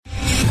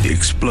The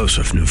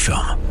explosive new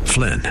film,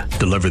 Flynn,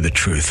 deliver the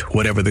truth,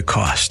 whatever the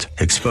cost,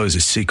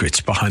 exposes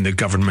secrets behind the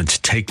government's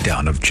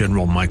takedown of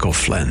General Michael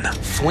Flynn.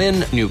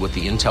 Flynn knew what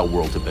the intel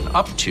world had been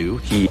up to.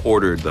 He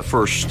ordered the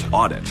first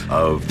audit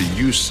of the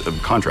use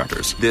of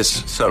contractors.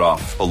 This set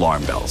off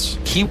alarm bells.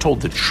 He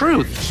told the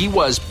truth. He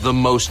was the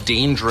most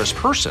dangerous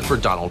person for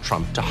Donald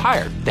Trump to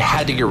hire. They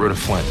had to get rid of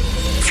Flynn.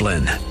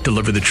 Flynn,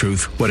 deliver the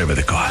truth, whatever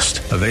the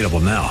cost. Available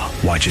now.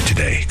 Watch it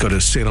today. Go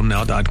to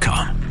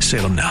salemnow.com.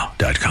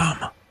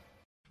 salemnow.com.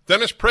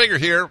 Dennis Prager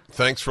here.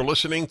 Thanks for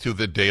listening to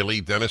the Daily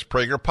Dennis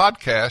Prager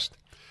Podcast.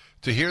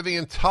 To hear the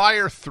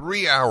entire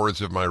 3 hours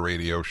of my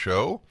radio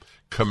show,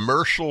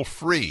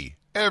 commercial-free,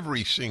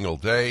 every single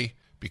day,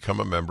 become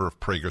a member of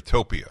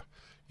Pragertopia.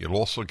 You'll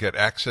also get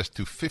access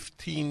to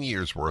 15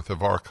 years' worth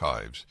of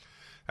archives,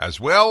 as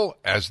well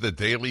as the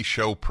daily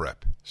show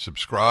prep.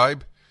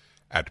 Subscribe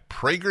at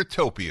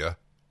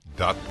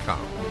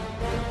pragertopia.com.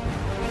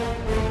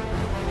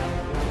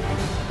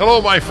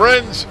 Hello, my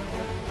friends.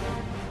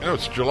 You know,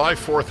 it's July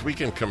 4th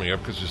weekend coming up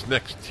because it's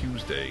next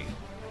Tuesday.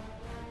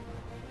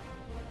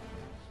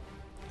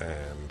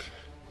 And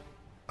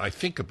I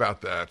think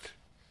about that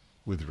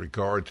with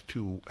regard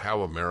to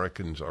how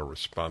Americans are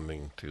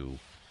responding to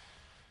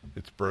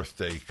its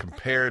birthday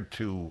compared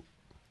to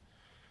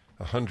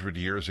 100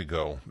 years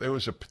ago. There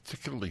was a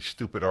particularly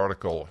stupid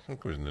article, I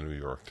think it was in the New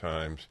York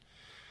Times,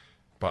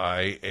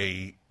 by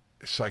a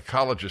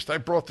psychologist. I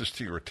brought this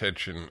to your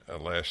attention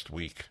last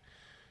week,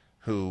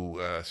 who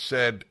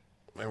said,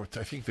 I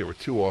think there were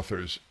two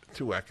authors,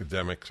 two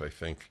academics, I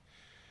think,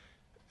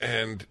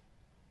 and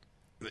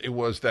it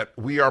was that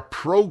we are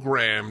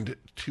programmed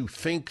to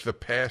think the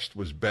past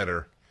was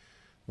better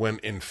when,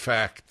 in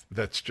fact,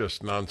 that's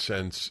just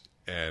nonsense,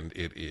 and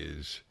it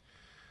is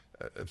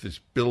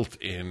this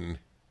built-in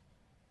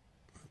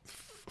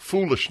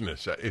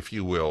foolishness, if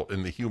you will,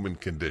 in the human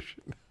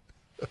condition.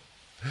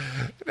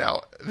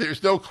 Now,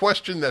 there's no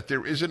question that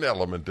there is an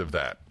element of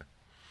that.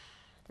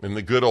 In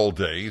the good old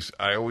days,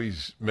 I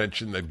always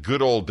mention that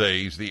good old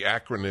days, the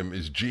acronym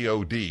is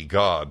G-O-D,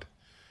 God.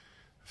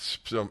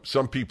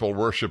 Some people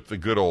worship the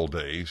good old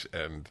days,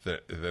 and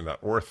they're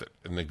not worth it.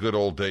 In the good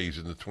old days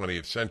in the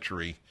 20th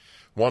century,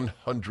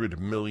 100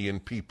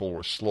 million people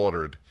were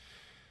slaughtered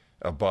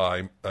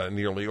by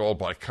nearly all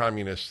by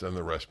communists and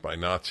the rest by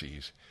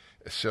Nazis.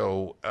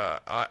 So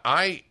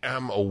I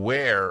am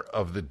aware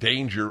of the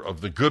danger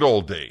of the good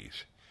old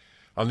days.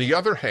 On the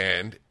other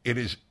hand, it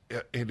is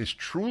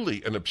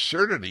truly an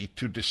absurdity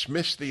to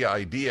dismiss the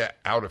idea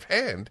out of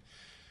hand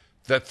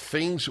that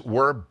things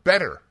were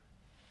better.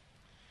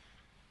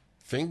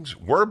 Things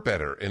were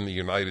better in the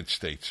United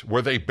States.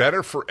 Were they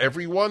better for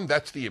everyone?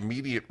 That's the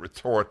immediate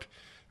retort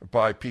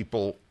by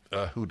people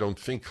who don't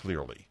think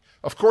clearly.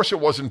 Of course it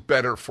wasn't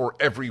better for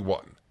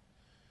everyone.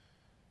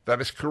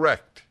 That is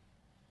correct.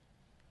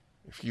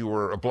 If you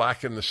were a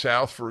black in the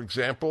South, for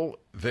example,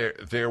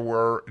 there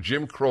were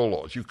Jim Crow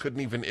laws. You couldn't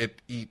even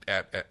eat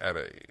at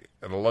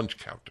a lunch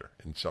counter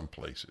in some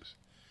places.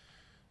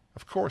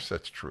 Of course,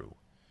 that's true.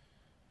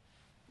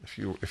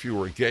 If you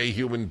were a gay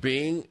human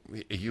being,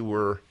 you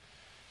were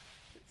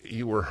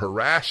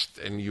harassed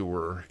and you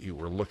were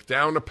looked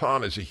down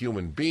upon as a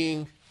human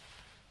being.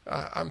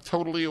 I'm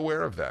totally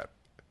aware of that.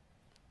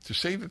 To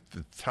say that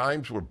the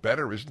times were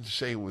better isn't to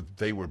say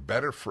they were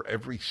better for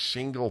every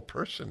single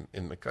person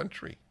in the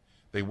country.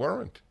 They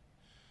weren't.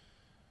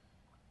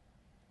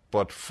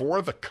 But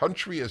for the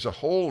country as a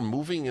whole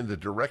moving in the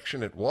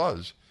direction it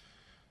was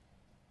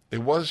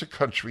a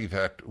country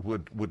that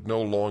would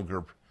no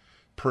longer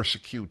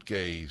persecute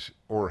gays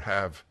or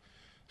have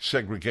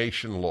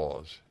segregation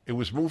laws. It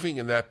was moving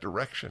in that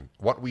direction.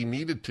 What we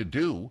needed to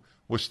do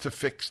was to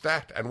fix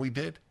that, and we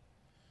did.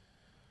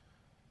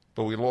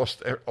 But we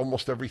lost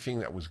almost everything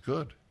that was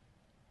good.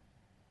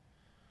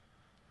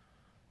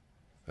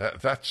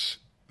 That's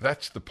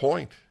the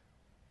point.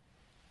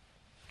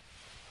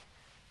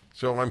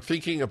 So I'm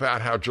thinking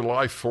about how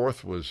July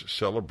 4th was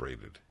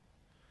celebrated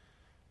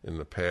in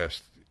the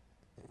past,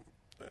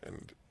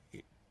 and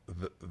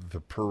the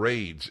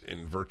parades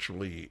in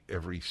virtually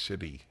every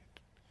city.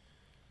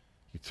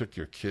 You took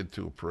your kid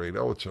to a parade.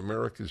 Oh, it's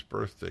America's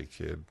birthday,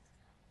 kid.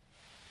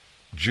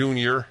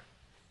 Junior,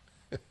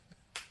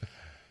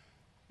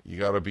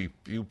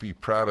 you be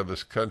proud of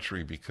this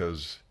country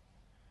because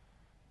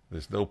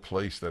there's no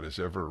place that has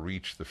ever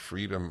reached the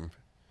freedom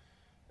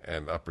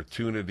and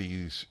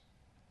opportunities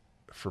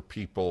for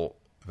people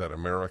that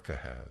America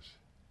has.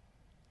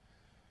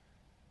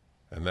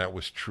 And that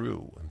was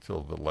true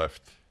until the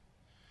left,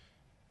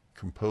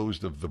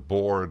 composed of the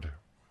bored,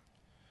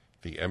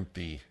 the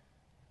empty,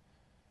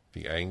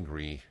 the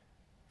angry,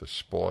 the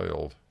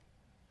spoiled,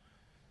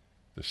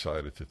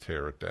 decided to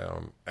tear it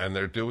down. And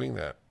they're doing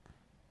that.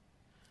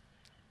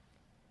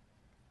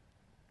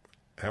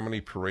 How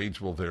many parades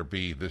will there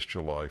be this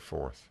July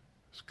 4th,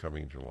 this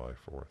coming July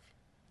 4th?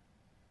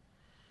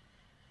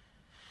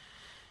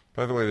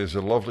 By the way, there's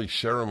a lovely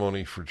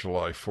ceremony for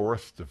July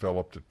 4th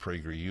developed at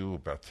PragerU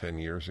about 10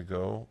 years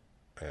ago,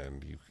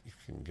 and you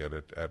can get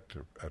it at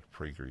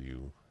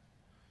PragerU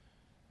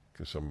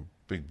because some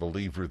big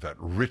believer that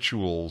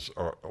rituals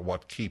are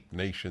what keep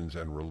nations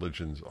and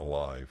religions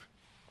alive.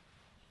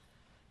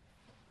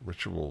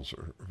 Rituals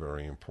are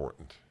very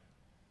important.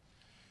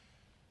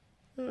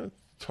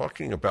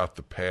 Talking about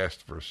the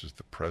past versus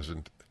the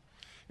present.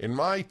 In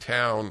my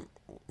town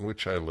in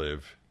which I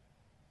live,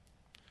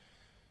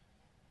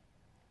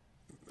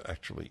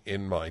 actually,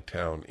 in my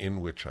town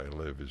in which I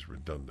live is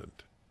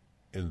redundant.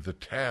 In the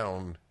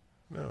town,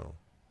 no.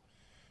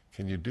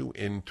 Can you do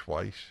in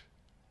twice?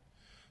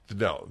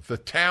 No, the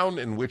town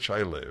in which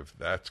I live,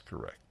 that's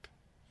correct.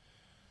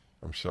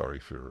 I'm sorry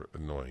for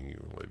annoying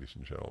you, ladies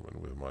and gentlemen,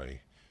 with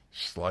my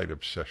slight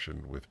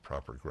obsession with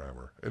proper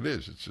grammar.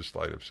 It's a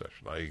slight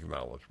obsession, I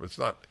acknowledge, but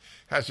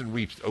hasn't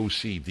reached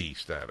OCD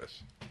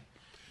status.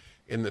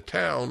 In the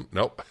town,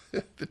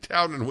 the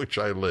town in which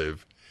I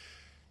live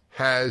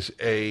has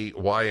a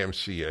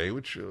YMCA,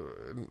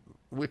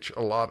 which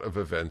a lot of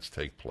events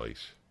take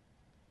place.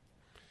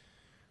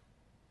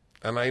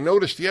 And I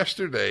noticed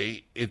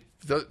yesterday it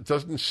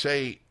doesn't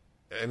say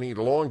any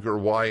longer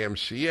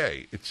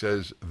YMCA. It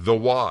says the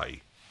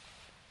Y.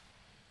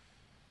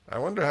 I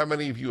wonder how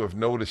many of you have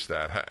noticed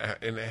that,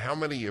 and how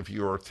many of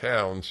your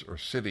towns or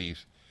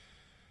cities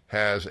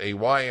has a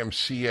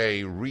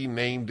YMCA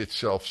renamed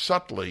itself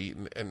subtly,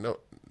 and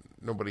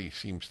nobody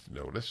seems to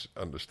notice,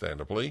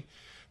 understandably,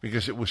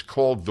 because it was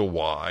called the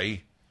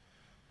Y,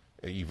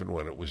 even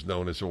when it was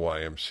known as a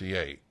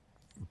YMCA.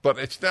 But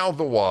it's now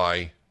the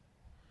Y,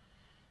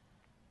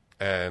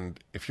 and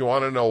if you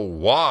want to know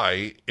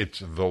why it's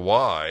the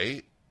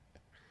Y,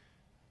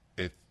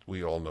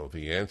 we all know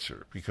the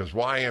answer, because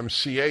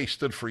YMCA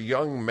stood for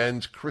Young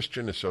Men's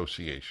Christian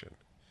Association.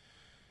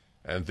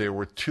 And there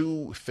were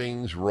two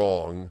things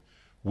wrong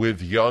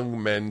with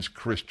Young Men's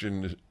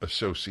Christian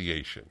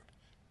Association: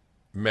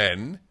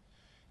 men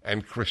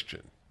and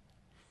Christian.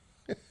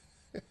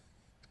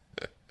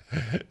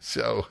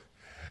 So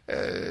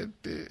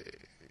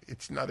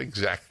it's not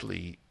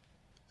exactly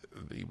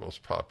the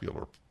most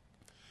popular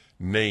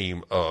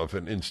name of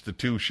an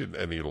institution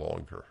any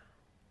longer.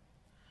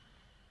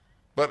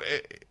 But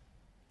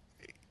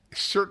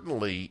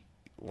certainly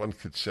one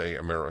could say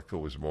America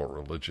was more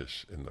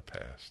religious in the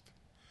past.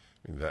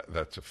 I mean,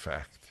 that's a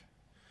fact.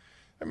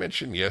 I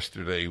mentioned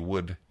yesterday,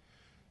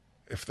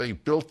 if they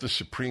built the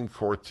Supreme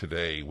Court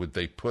today, would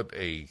they put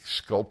a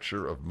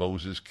sculpture of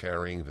Moses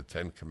carrying the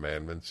Ten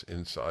Commandments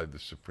inside the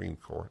Supreme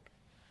Court?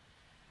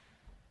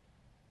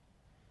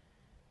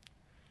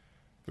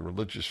 The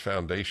religious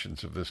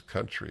foundations of this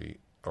country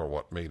are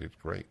what made it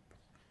great.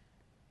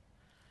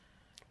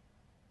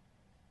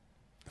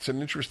 It's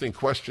an interesting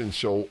question.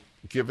 So,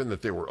 given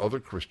that there were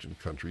other Christian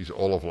countries,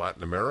 all of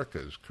Latin America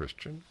is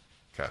Christian,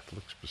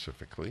 Catholic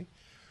specifically,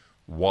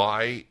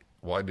 why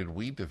did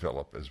we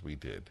develop as we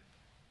did?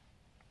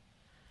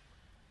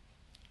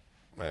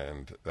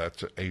 And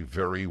that's a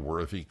very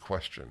worthy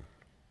question.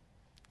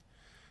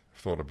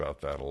 I've thought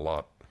about that a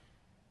lot.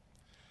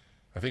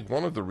 I think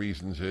one of the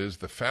reasons is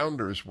the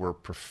founders were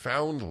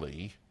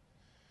profoundly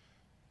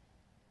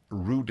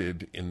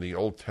rooted in the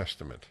Old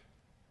Testament.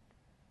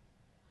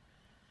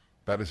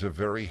 That is a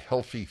very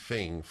healthy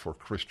thing for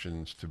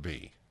Christians to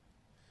be.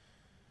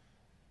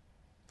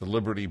 The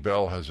Liberty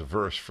Bell has a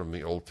verse from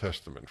the Old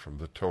Testament, from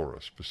the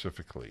Torah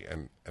specifically,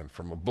 and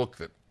from a book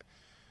that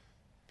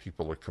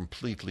people are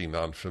completely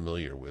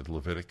non-familiar with,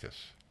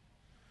 Leviticus.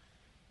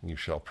 You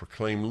shall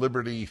proclaim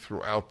liberty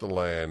throughout the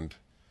land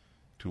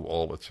to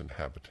all its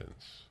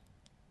inhabitants.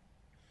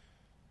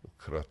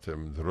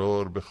 Ukratem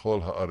dror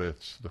bechol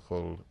haaretz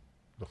bechol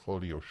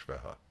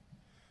yoshveha.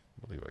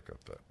 I believe I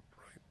got that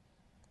right.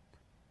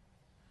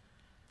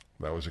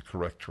 That was a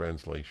correct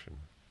translation.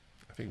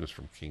 I think it was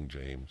from King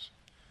James,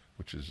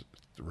 which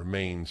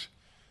remains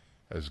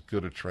as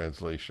good a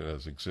translation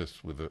as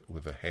exists, with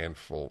a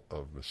handful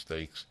of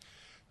mistakes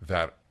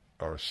that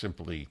are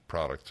simply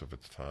products of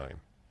its time.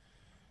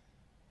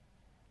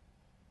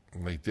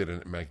 And they did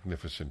a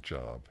magnificent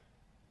job.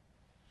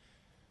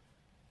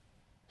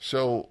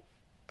 So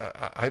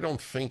I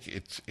don't think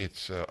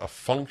it's a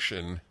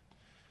function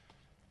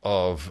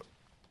of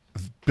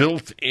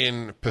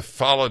built-in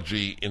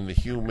pathology in the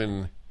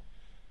human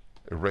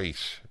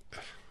race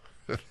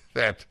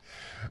that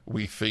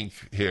we think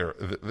here.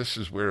 This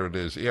is where it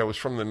is. Yeah, it was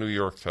from the New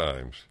York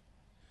Times.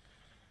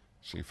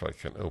 See if I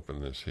can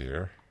open this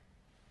here.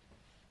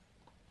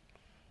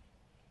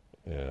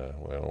 Yeah,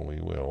 well, we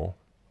will.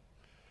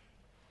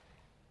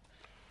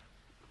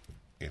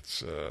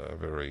 It's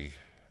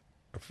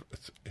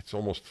it's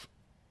almost,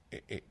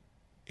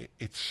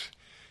 it's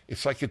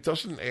like it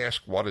doesn't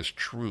ask what is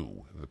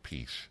true, the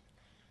piece.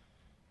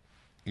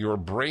 Your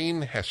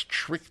brain has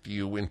tricked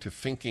you into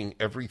thinking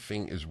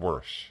everything is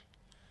worse.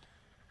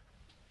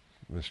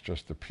 This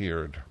just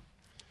appeared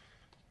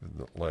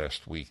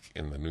last week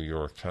in the New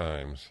York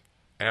Times.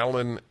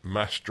 Alan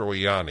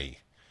Mastroianni,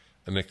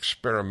 an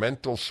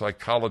experimental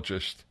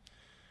psychologist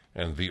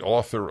and the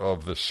author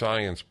of the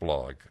Science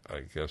blog,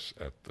 I guess,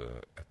 at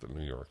the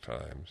New York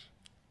Times.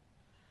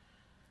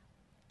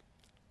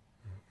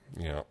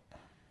 Yeah.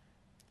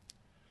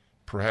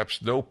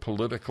 Perhaps no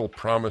political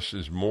promise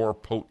is more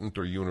potent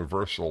or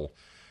universal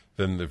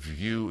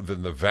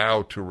than the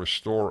vow to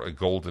restore a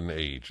golden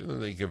age. And then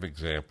they give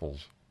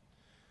examples.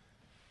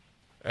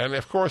 And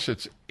of course,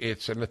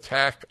 it's an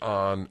attack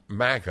on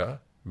MAGA,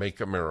 Make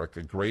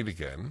America Great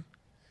Again,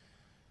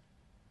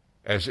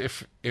 as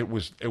if it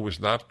was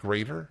not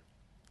greater.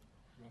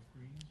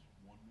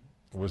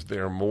 Was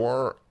there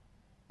more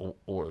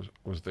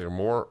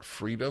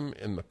freedom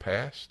in the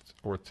past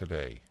or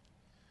today?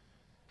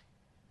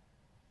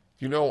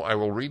 You know, I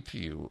will read to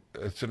you.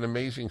 It's an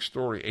amazing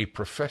story. A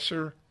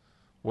professor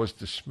was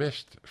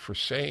dismissed for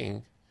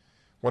saying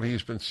what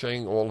he's been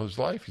saying all his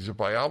life. He's a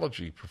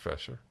biology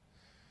professor.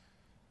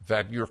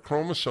 That your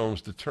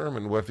chromosomes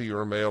determine whether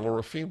you're a male or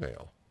a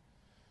female.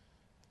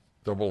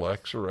 Double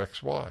X or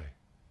XY.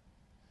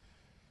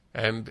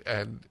 And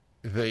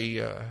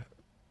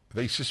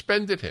they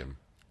suspended him.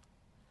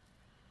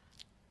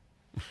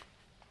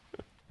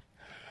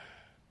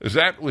 Was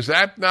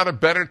that not a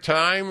better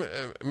time,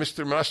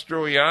 Mr.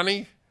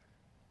 Mastroianni?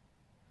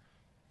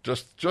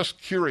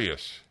 Just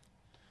curious.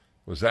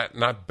 Was that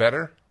not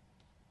better?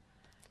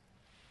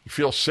 You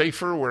feel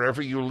safer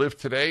wherever you live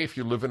today if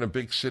you live in a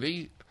big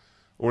city?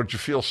 Or did you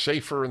feel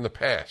safer in the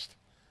past?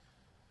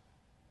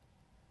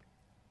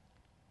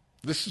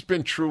 This has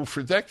been true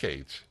for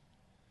decades.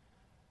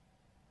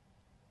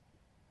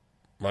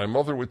 My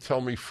mother would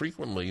tell me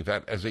frequently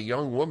that as a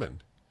young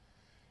woman,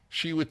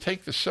 she would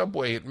take the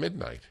subway at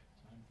midnight,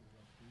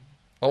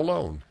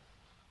 alone.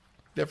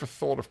 Never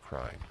thought of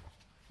crime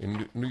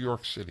in New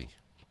York City.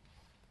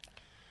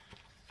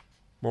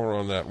 More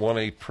on that.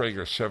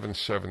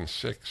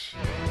 1-8-PRAGER-776.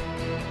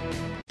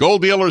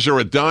 Gold dealers are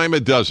a dime a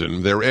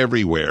dozen. They're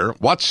everywhere.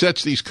 What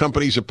sets these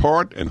companies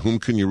apart, and whom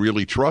can you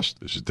really trust?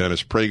 This is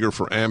Dennis Prager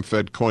for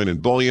AmFed Coin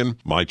and Bullion,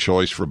 my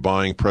choice for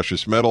buying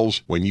precious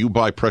metals. When you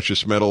buy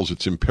precious metals,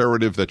 it's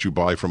imperative that you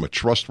buy from a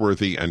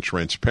trustworthy and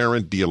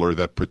transparent dealer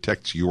that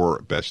protects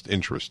your best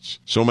interests.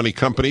 So many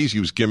companies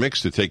use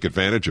gimmicks to take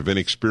advantage of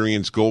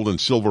inexperienced gold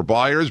and silver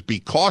buyers. Be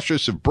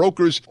cautious of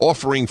brokers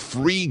offering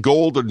free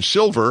gold and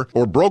silver,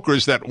 or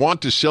brokers that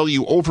want to sell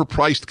you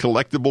overpriced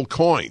collectible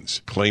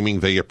coins, claiming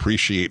they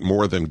appreciate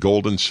more than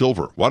gold and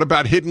silver. What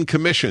about hidden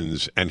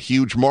commissions and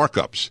huge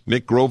markups?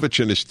 Nick Grovich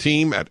and his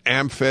team at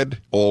AmFed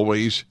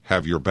always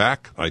have your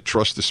back. I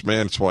trust this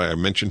man. That's why I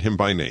mention him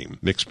by name.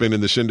 Nick's been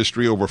in this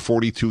industry over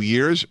 42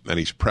 years, and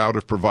he's proud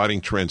of providing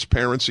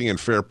transparency and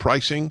fair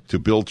pricing to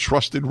build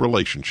trusted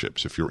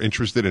relationships. If you're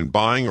interested in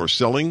buying or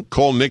selling,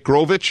 call Nick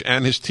Grovich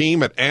and his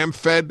team at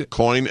AmFed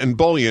Coin and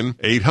Bullion,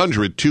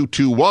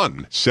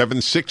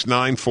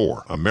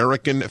 800-221-7694.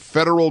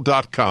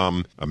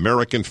 AmericanFederal.com,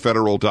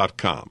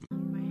 AmericanFederal.com.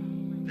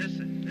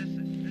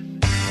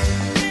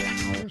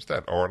 There's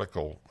that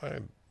article. I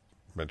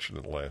mentioned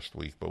it last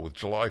week, but with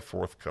July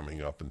 4th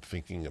coming up and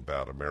thinking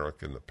about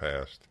America in the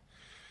past,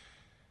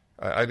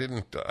 I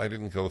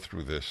didn't go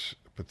through this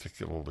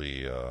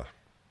particularly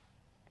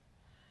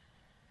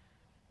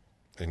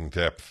in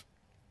depth.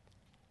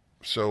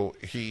 So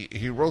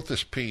he wrote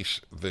this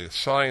piece, the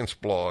science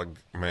blog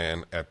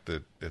man at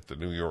the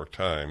New York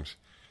Times,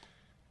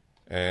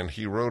 and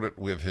he wrote it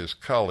with his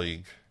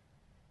colleague.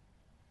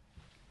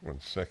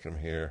 One second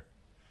here.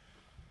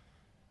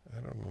 I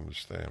don't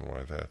understand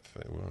why that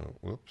thing.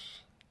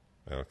 Whoops.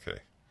 Okay.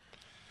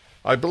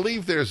 I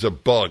believe there's a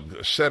bug,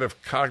 a set of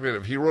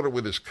cognitive. He wrote it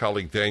with his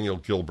colleague Daniel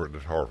Gilbert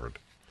at Harvard.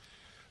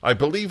 I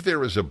believe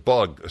there is a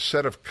bug, a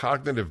set of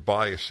cognitive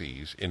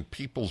biases in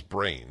people's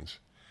brains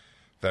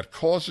that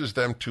causes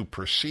them to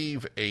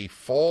perceive a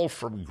fall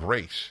from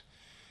grace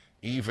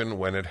even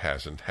when it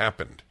hasn't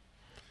happened.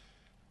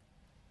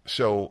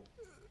 So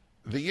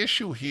the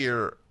issue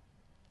here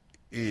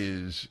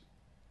is,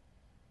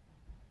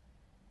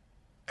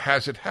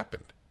 has it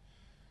happened?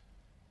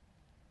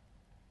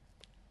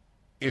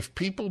 If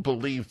people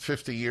believed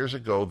 50 years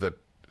ago that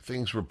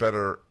things were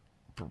better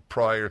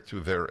prior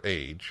to their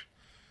age,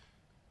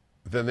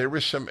 then there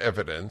is some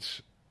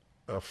evidence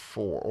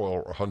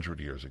or 100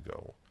 years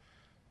ago.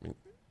 I mean,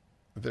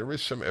 there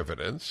is some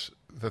evidence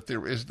that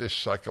there is this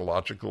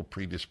psychological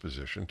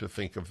predisposition to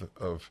think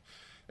of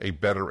a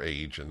better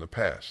age in the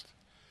past.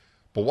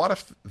 But what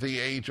if the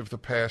age of the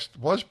past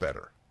was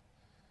better?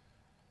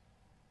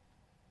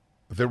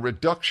 The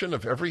reduction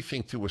of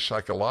everything to a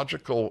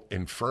psychological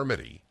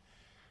infirmity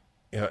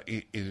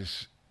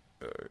is,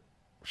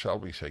 shall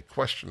we say,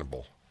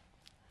 questionable.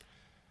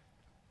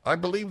 I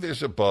believe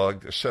there's a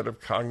bug, a set of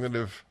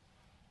cognitive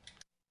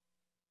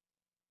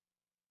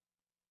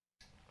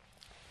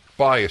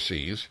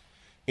biases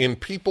in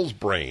people's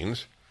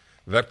brains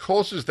that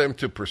causes them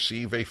to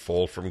perceive a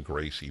fall from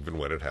grace even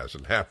when it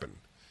hasn't happened.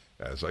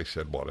 As I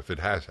said, what if it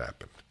has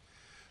happened?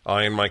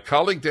 I and my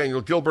colleague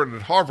Daniel Gilbert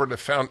at Harvard have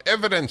found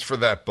evidence for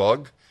that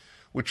bug,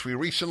 which we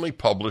recently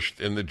published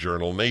in the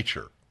journal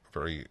Nature.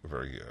 Very,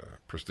 very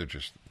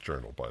prestigious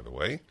journal, by the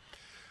way.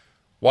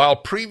 While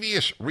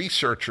previous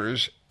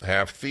researchers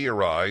have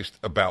theorized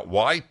about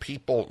why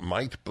people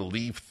might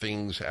believe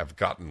things have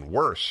gotten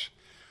worse,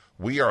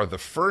 we are the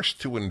first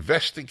to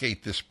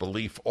investigate this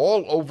belief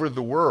all over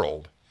the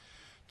world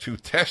to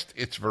test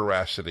its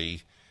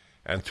veracity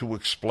and to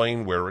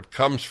explain where it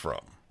comes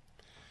from.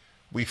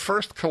 We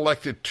first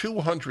collected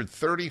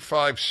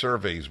 235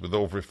 surveys with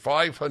over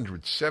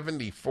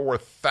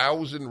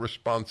 574,000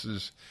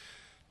 responses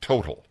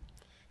total,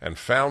 and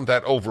found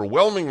that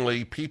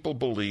overwhelmingly people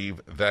believe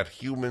that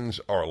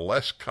humans are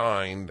less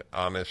kind,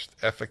 honest,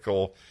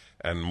 ethical,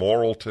 and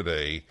moral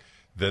today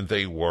than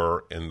they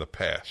were in the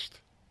past.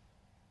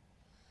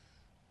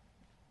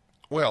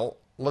 Well,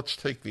 let's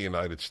take the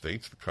United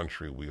States, the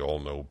country we all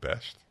know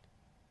best.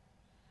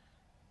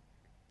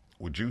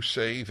 Would you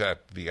say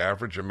that the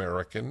average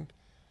American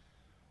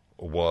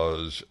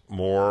was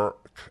more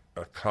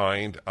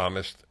kind,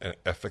 honest, and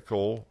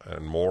ethical,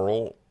 and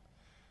moral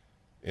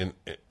in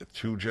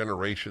 2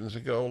 generations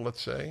ago,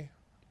 let's say?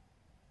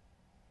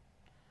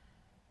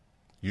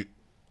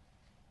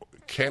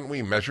 Can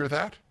we measure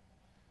that?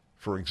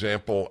 For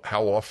example,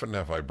 how often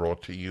have I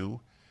brought to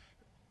you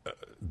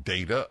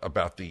data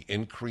about the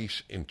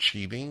increase in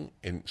cheating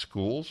in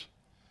schools?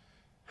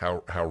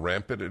 How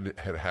rampant it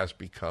has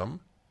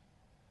become?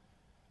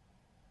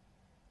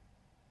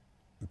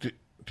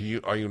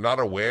 Are you not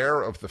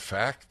aware of the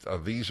fact, are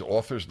these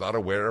authors not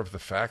aware of the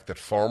fact that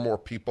far more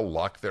people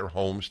lock their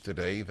homes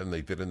today than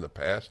they did in the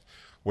past?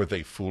 Were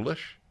they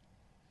foolish?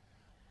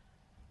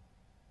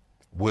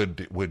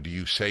 Would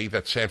you say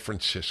that San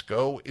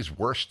Francisco is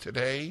worse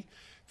today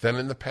than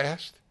in the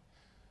past?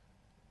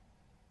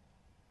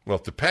 Well,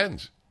 it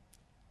depends.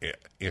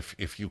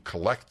 If you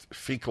collect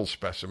fecal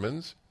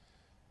specimens,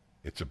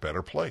 it's a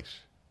better place.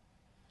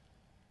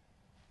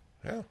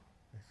 Yeah.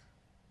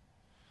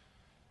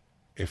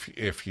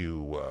 If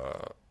you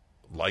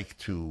like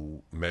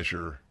to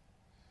measure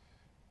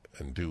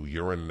and do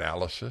urine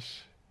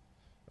analysis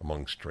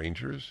among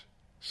strangers,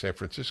 San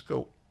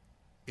Francisco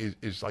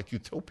is like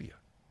utopia.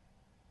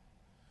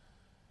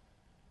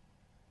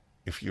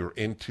 If you're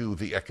into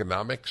the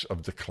economics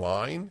of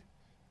decline,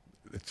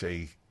 it's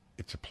a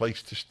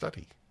place to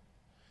study.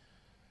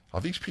 Are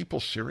these people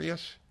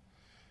serious?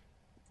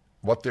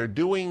 What they're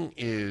doing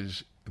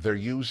is they're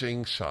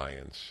using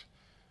science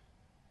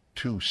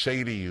to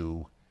say to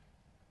you,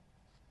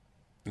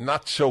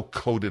 not so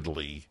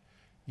codedly,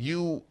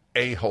 you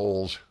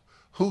a-holes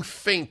who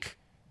think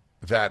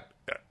that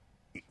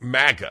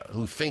MAGA,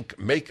 who think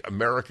Make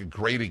America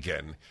Great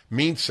Again,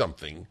 means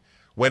something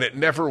when it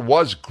never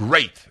was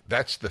great.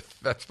 That's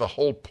the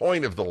whole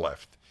point of the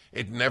left.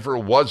 It never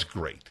was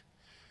great.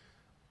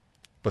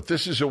 But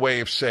this is a way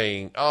of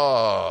saying,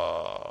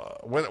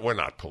 we're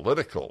not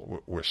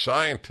political, we're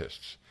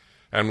scientists,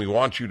 and we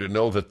want you to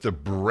know that the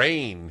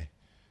brain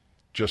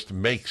just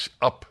makes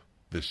up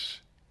this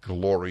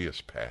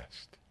glorious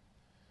past.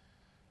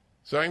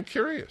 So I'm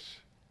curious,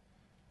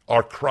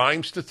 are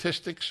crime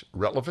statistics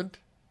relevant?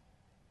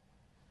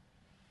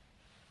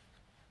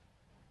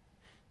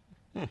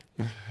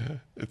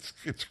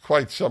 It's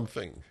quite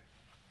something.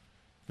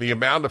 The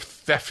amount of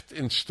theft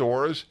in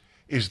stores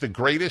is the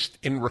greatest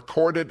in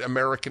recorded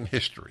American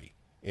history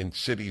in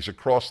cities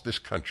across this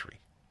country.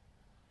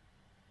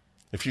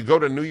 If you go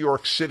to New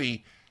York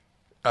City,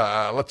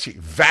 let's see,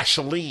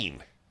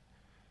 Vaseline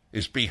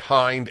is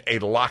behind a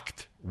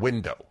locked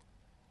window.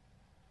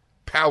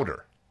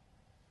 Powder,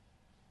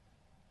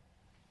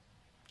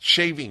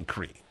 shaving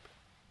cream,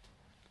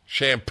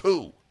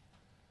 shampoo,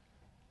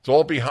 it's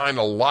all behind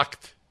a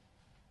locked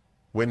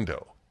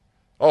window.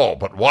 Oh,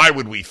 but why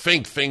would we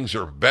think things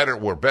were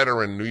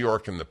better in New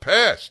York in the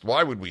past?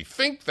 Why would we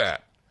think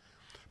that?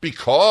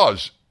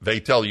 Because they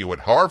tell you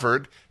at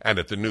Harvard and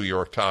at the New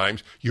York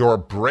Times, your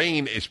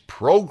brain is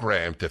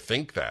programmed to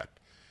think that.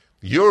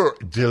 You're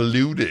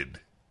deluded.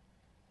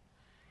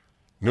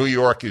 New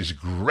York is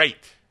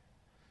great.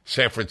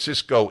 San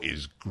Francisco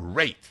is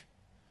great.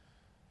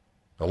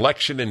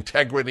 Election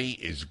integrity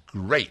is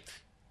great.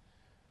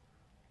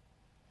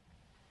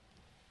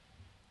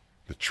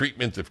 The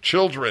treatment of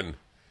children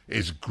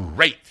is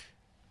great.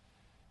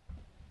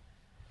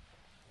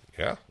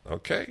 Yeah,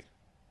 okay.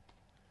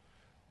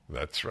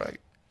 That's right.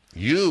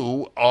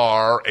 You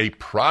are a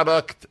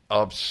product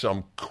of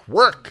some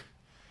quirk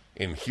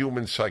in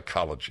human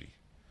psychology.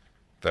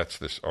 That's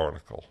this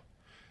article.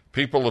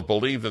 People have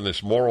believed in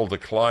this moral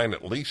decline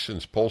at least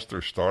since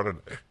pollsters started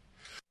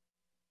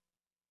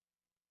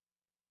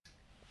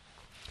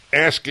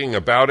asking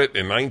about it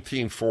in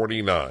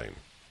 1949.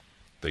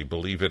 They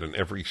believe it in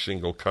every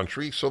single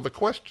country. So the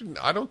question,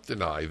 I don't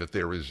deny that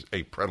there is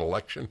a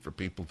predilection for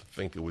people to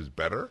think it was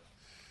better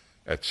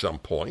at some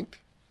point.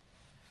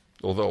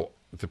 Although,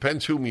 it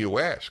depends whom you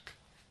ask.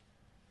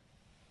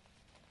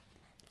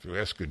 If you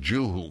ask a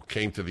Jew who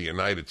came to the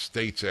United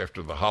States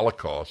after the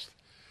Holocaust,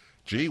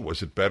 gee,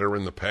 was it better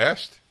in the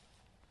past?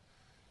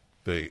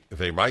 They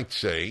might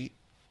say,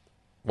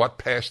 what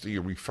past are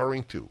you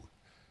referring to?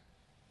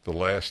 The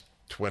last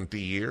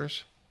 20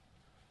 years?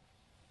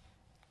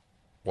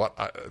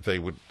 What they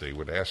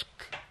would ask,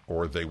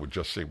 or they would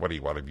just say, what do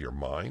you want of your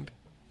mind?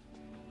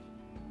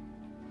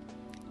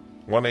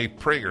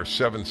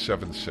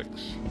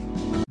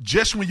 1-8-PRAGER-776.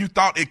 Just when you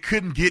thought it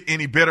couldn't get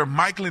any better,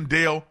 Mike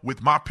Lindell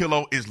with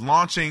MyPillow is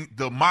launching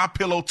the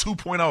MyPillow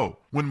 2.0.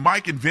 When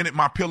Mike invented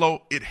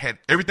MyPillow, it had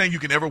everything you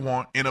can ever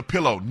want in a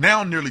pillow.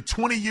 Now, nearly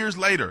 20 years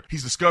later,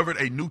 he's discovered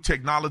a new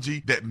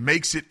technology that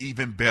makes it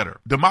even better.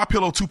 The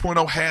MyPillow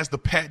 2.0 has the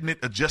patented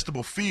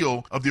adjustable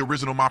feel of the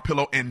original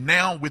MyPillow, and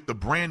now with the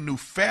brand new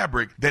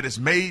fabric that is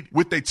made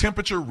with a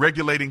temperature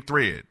regulating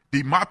thread.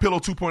 The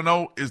MyPillow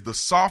 2.0 is the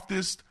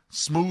softest,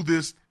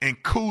 smoothest,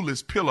 and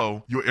coolest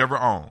pillow you'll ever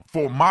own.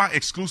 For my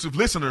exclusive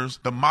listeners,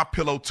 the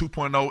MyPillow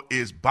 2.0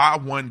 is buy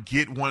one,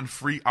 get one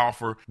free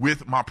offer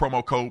with my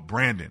promo code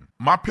Brandon.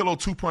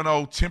 MyPillow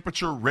 2.0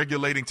 temperature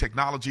regulating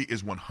technology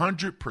is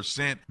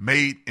 100%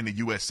 made in the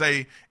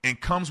USA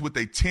and comes with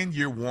a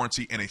 10-year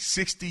warranty and a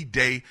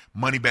 60-day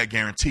money-back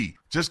guarantee.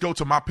 Just go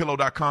to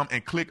MyPillow.com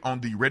and click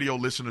on the radio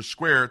listener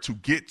square to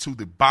get to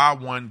the buy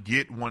one,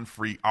 get one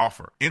free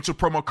offer. Enter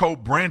promo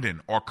code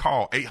Brandon or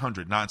call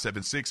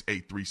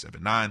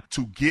 800-976-8379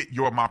 to get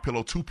your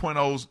MyPillow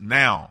 2.0s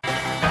now.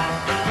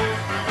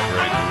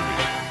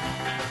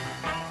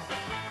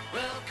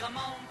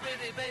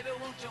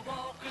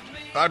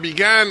 I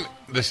began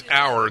this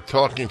hour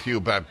talking to you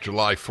about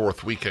July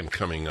 4th weekend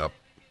coming up.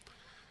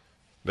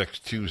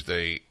 Next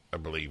Tuesday, I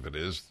believe it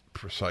is,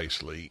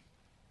 precisely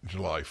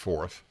July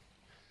 4th.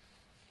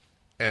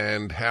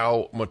 And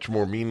how much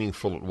more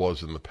meaningful it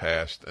was in the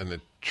past. And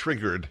it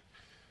triggered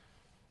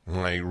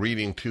my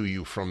reading to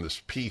you from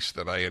this piece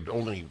that I had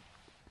only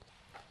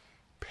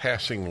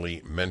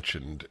passingly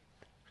mentioned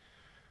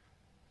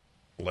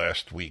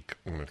last week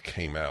when it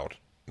came out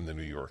in the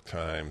New York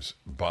Times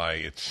by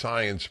its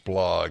science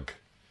blog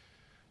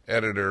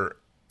editor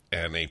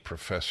and a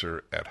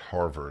professor at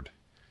Harvard.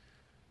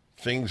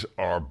 Things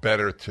are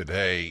better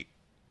today.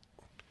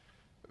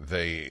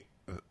 The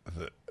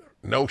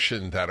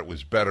notion that it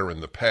was better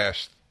in the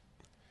past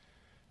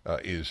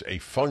is a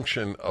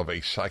function of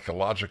a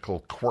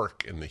psychological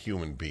quirk in the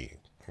human being.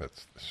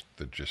 That's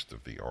the gist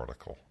of the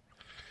article.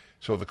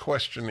 So the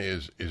question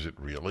is it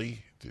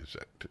really?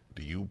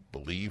 Do you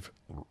believe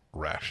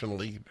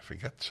rationally?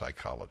 Forget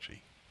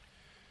psychology.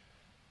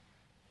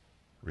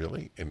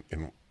 Really?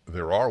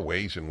 There are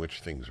ways in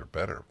which things are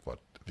better, but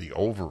the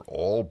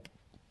overall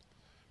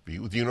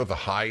view, do you know the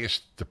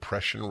highest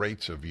depression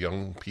rates of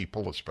young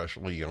people,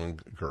 especially young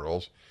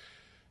girls,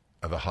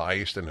 are the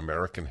highest in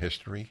American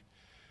history?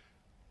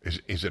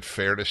 Is it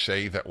fair to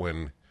say that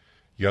when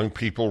young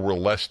people were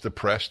less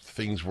depressed,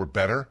 things were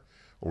better?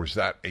 Or is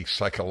that a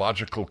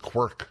psychological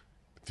quirk,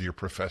 dear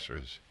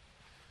professors?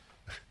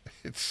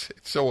 It's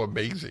so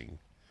amazing.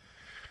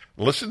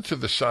 Listen to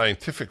the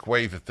scientific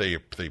way that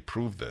they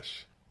prove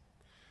this.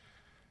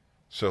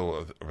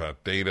 So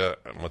about data,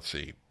 let's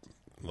see.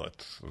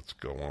 Let's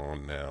go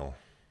on now.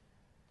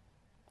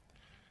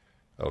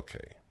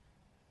 Okay.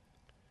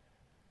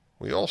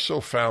 We also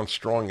found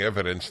strong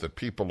evidence that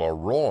people are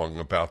wrong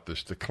about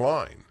this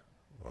decline.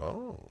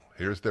 Oh,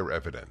 here's their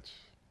evidence.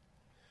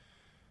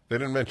 They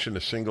didn't mention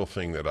a single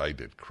thing that I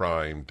did: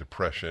 crime,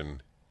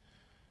 depression,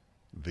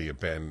 the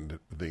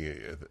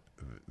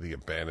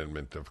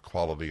abandonment of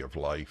quality of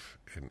life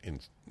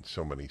in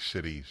so many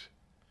cities.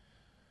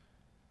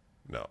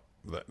 No,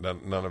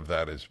 none of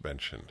that is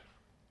mentioned.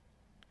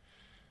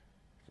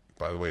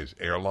 By the way, is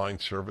airline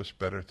service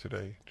better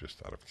today?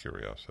 Just out of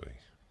curiosity.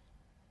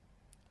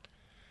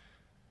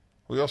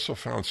 We also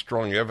found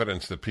strong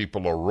evidence that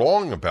people are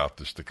wrong about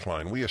this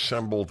decline. We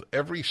assembled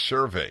every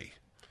survey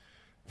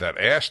that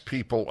asked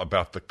people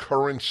about the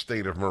current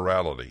state of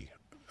morality.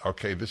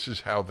 Okay, this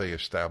is how they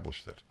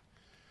established it.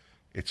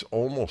 It's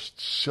almost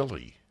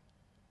silly.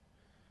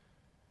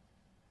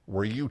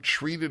 Were you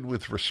treated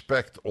with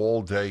respect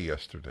all day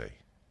yesterday?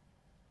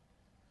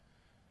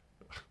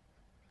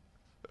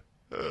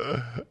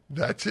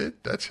 That's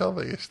it? That's how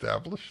they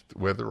established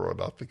whether or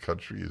not the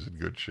country is in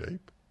good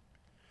shape?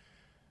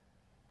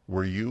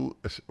 Were you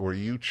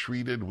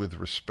treated with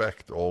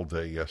respect all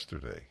day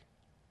yesterday?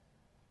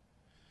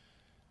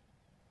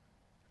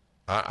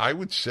 I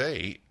would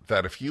say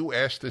that if you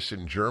asked this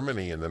in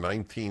Germany in the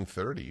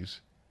 1930s,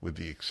 with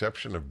the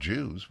exception of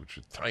Jews, which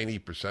is a tiny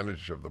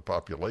percentage of the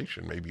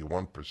population, maybe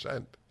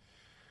 1%,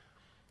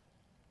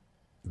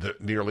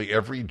 nearly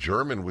every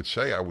German would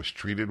say, I was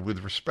treated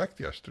with respect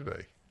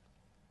yesterday.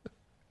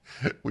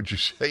 Would you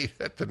say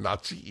that the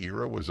Nazi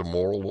era was a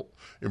moral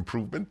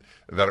improvement?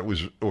 That it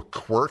was a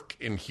quirk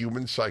in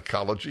human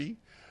psychology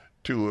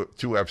to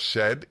have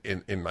said in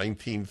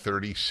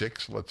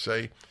 1936, let's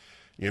say,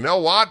 you know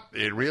what?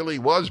 It really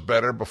was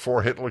better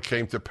before Hitler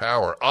came to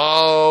power.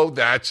 Oh,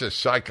 that's a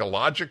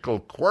psychological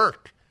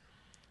quirk.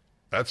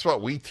 That's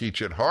what we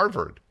teach at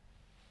Harvard.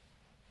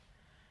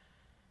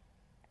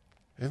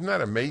 Isn't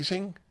that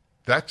amazing?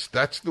 That's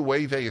the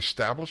way they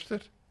established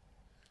it.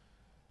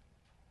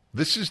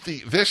 This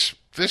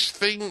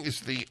thing is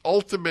the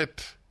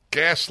ultimate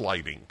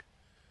gaslighting.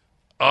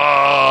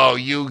 Oh,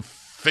 you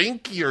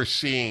think you're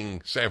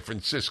seeing San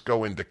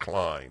Francisco in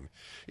decline.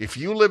 If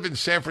you live in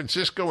San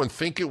Francisco and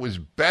think it was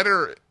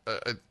better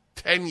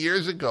 10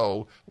 years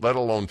ago, let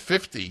alone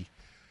 50,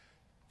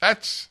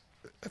 that's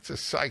That's a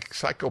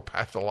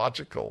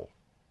psychopathological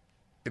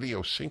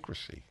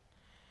idiosyncrasy.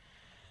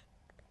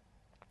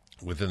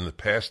 Within the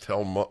past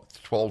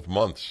 12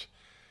 months,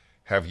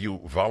 have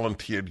you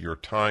volunteered your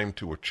time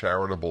to a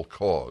charitable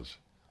cause?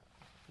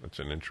 It's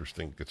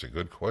a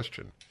good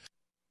question.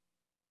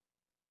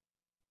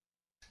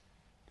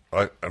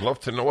 I'd love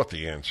to know what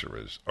the answer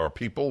is. Are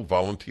people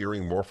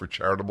volunteering more for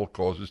charitable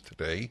causes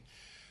today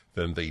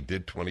than they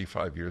did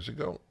 25 years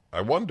ago?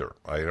 I wonder.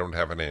 I don't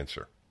have an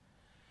answer.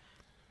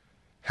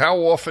 How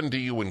often do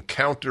you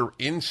encounter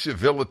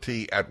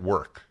incivility at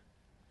work?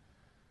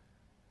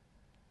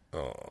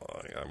 Oh,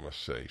 I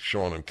must say,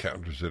 Sean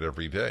encounters it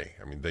every day.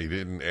 I mean, they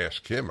didn't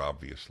ask him,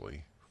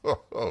 obviously.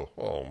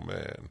 Oh,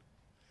 man.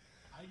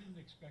 I didn't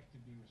expect to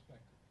be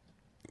respected.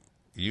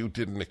 You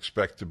didn't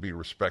expect to be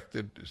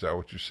respected? Is that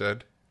what you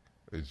said?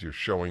 Is you're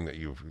showing that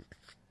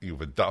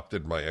you've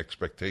adopted my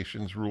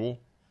expectations rule?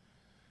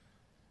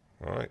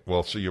 All right.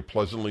 Well, so you're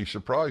pleasantly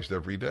surprised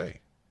every day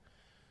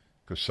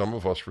because some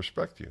of us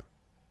respect you.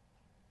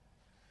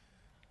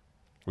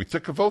 We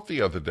took a vote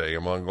the other day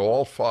among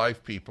all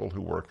 5 people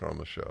who work on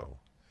the show,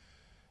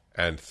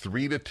 and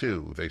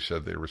 3-2, they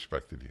said they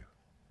respected you.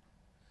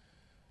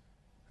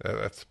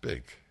 That's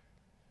big.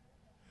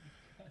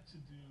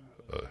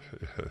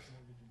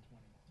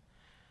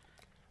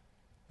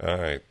 All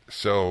right.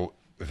 So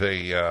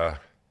they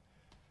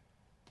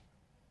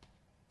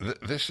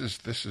this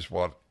is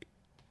what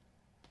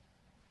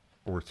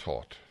we're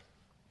taught.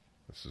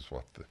 This is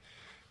what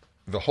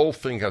the whole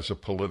thing has a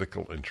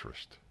political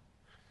interest.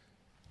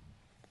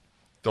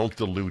 Don't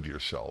delude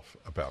yourself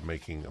about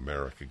making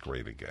America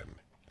great again.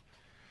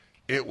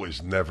 It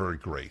was never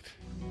great.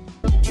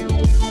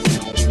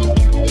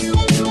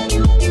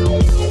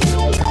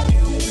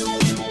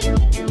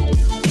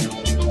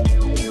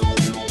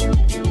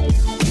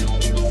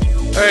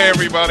 Hey,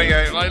 everybody.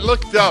 I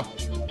looked up,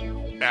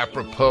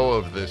 apropos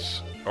of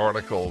this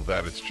article,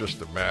 that it's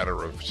just a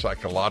matter of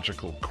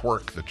psychological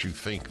quirk that you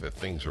think that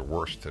things are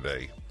worse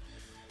today.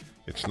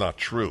 It's not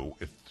true.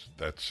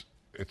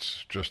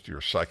 It's just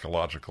your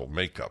psychological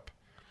makeup.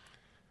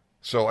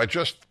 So I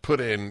just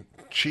put in,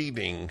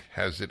 cheating,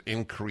 has it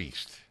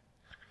increased?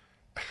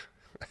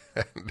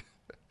 And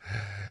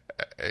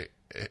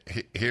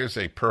here's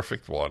a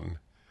perfect one.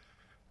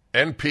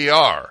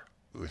 NPR,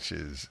 which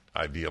is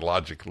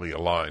ideologically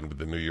aligned with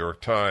the New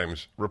York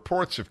Times,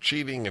 reports of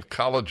cheating at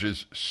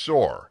colleges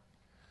soar.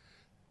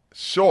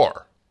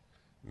 Soar,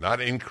 not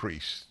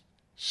increase,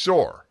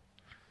 soar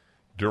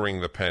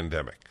during the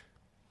pandemic.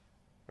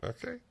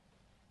 Okay?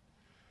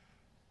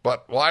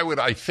 But why would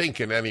I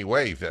think in any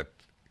way that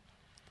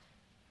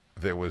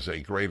there was a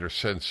greater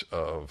sense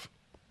of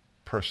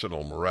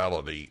personal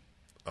morality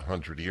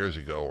 100 years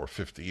ago or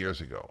 50 years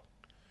ago?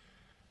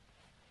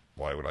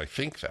 Why would I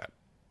think that?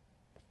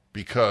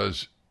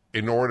 Because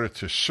in order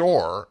to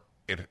soar,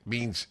 it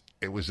means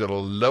it was at a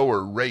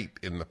lower rate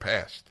in the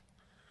past.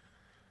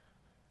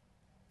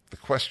 The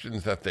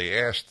questions that they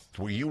asked,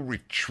 were you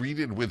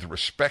treated with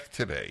respect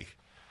today,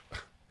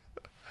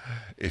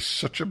 is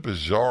such a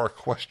bizarre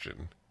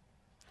question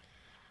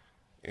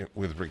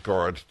with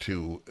regard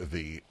to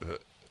the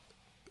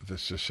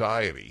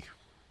society.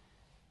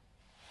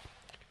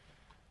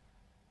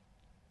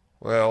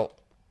 Well,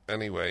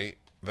 anyway,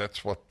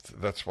 that's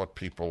what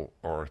people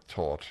are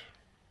taught.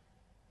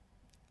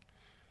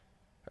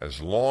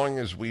 As long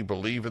as we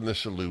believe in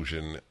this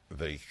illusion,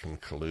 they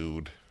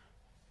conclude,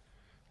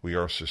 we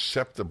are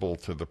susceptible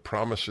to the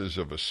promises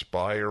of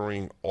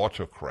aspiring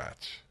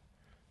autocrats.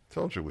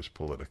 Told you it was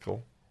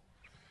political.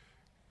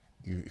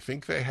 You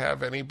think they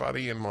have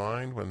anybody in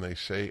mind when they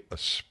say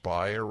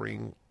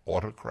aspiring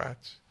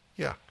autocrats?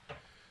 Yeah,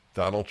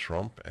 Donald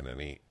Trump and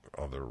any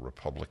other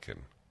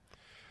Republican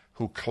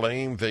who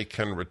claim they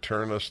can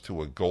return us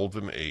to a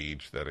golden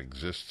age that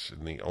exists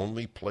in the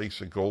only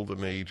place a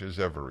golden age has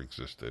ever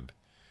existed,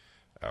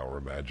 our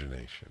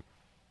imagination.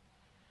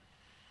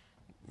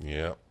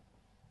 Yeah.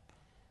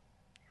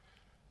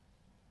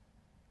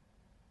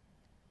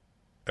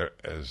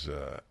 As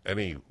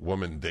any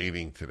woman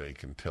dating today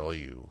can tell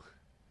you,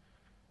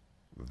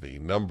 the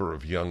number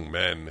of young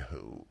men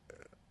who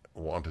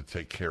want to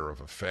take care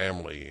of a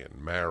family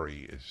and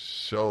marry is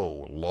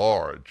so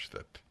large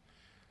that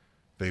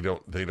they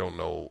don't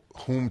know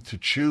whom to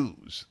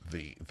choose.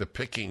 The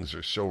pickings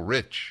are so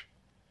rich,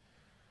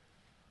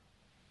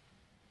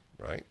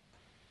 right?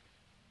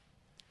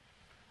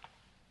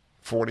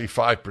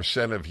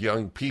 45% of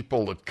young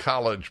people at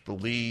college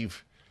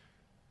believe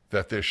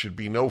that there should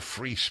be no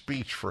free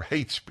speech for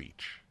hate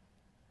speech.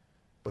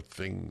 But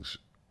things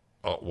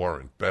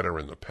weren't better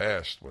in the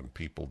past when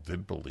people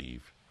did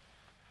believe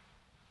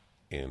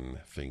in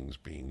things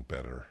being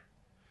better,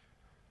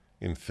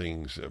 in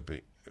things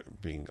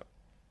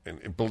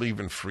and believe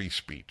in free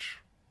speech,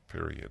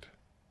 period.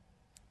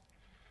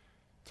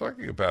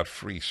 Talking about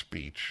free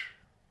speech,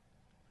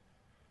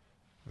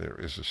 there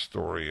is a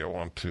story I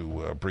want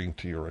to bring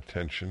to your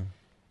attention.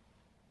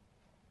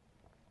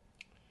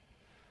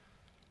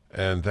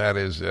 And that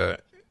is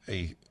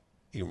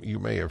you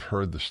may have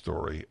heard the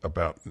story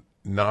about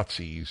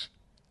Nazis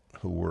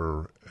who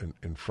were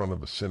in front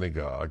of a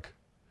synagogue.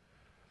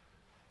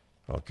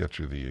 I'll get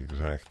you the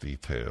exact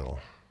details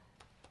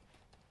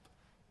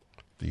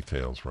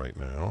right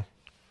now.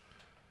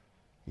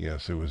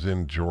 Yes, it was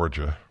in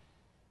Georgia.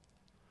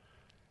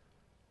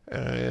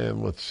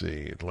 And let's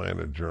see,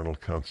 Atlanta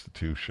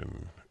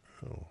Journal-Constitution.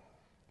 Oh.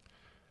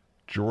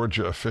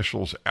 Georgia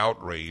officials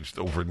outraged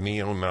over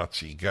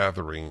neo-Nazi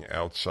gathering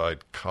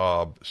outside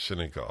Cobb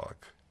Synagogue.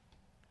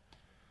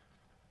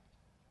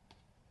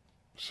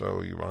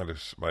 So you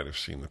might have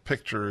seen the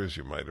pictures,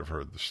 you might have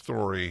heard the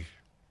story.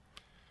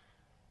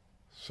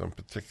 Some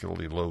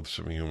particularly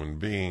loathsome human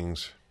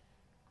beings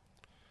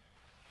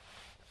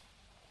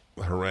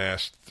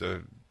harassed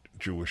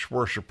Jewish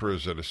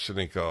worshippers at a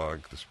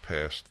synagogue this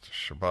past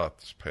Shabbat,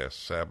 this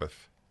past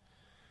Sabbath.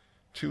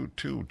 Two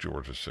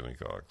Georgia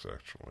synagogues,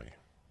 actually,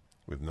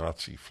 with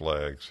Nazi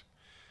flags.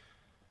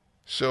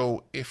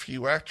 So if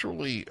you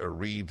actually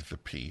read the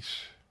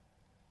piece,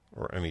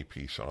 or any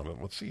piece on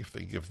it, let's see if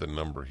they give the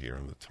number here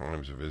in the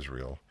Times of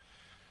Israel.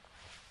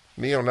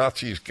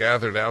 Neo-Nazis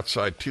gathered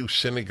outside 2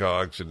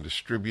 synagogues and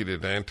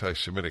distributed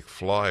anti-Semitic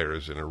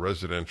flyers in a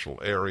residential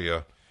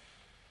area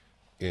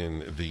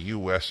in the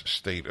U.S.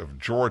 state of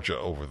Georgia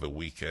over the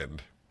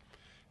weekend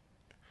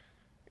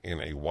in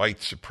a white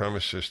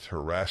supremacist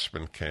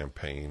harassment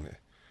campaign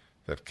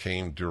that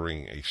came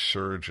during a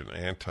surge in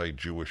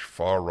anti-Jewish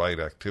far-right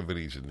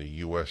activities in the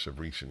U.S. of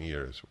recent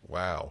years.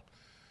 Wow.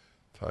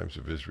 Times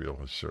of Israel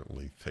has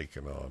certainly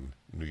taken on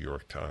New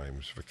York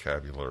Times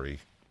vocabulary.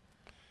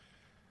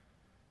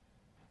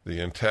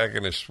 The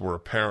antagonists were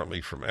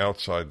apparently from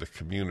outside the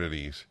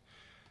communities.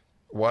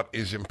 What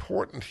is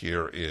important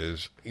here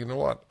is, you know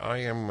what,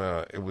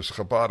 it was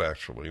Chabad,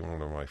 actually,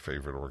 one of my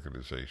favorite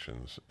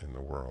organizations in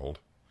the world,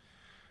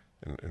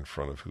 in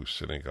front of whose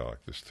synagogue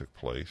this took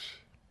place.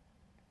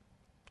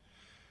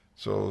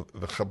 So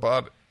the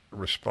Chabad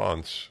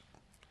response: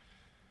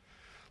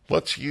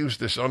 let's use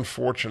this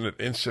unfortunate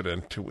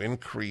incident to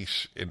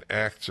increase in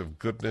acts of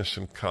goodness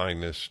and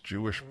kindness,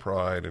 Jewish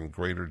pride, and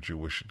greater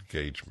Jewish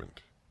engagement.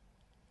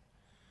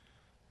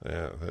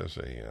 Yeah, there's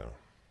a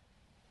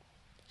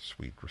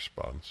sweet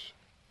response.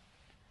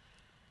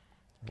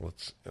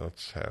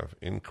 Let's have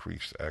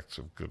increased acts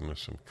of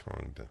goodness and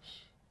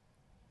kindness.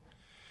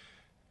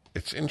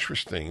 It's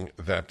interesting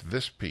that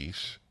this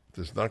piece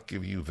does not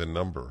give you the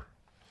number.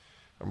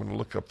 I'm going to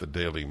look up the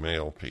Daily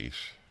Mail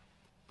piece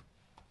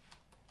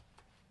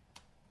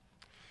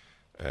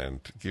and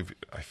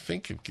I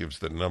think it gives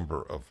the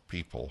number of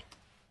people.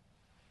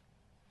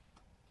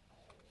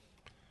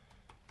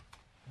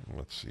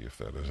 Let's see if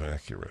that is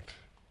accurate.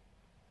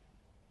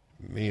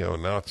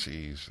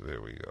 Neo-Nazis,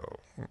 there we go.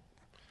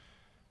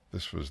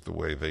 This was the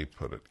way they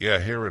put it. Yeah,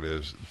 here it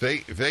is.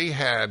 They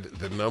had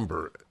the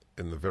number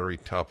in the very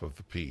top of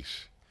the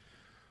piece.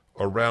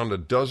 Around a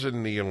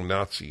dozen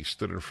neo-Nazis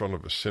stood in front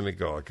of a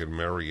synagogue in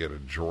Marietta,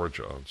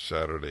 Georgia on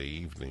Saturday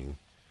evening.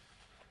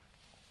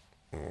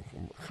 Well,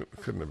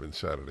 couldn't have been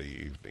Saturday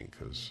evening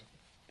because,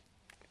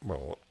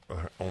 well,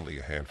 only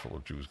a handful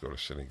of Jews go to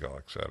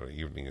synagogue Saturday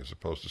evening as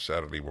opposed to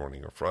Saturday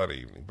morning or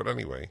Friday evening. But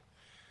anyway,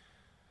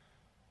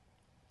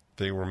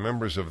 they were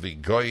members of the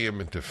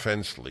Goyim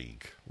Defense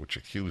League, which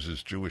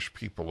accuses Jewish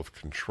people of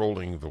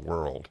controlling the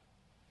world.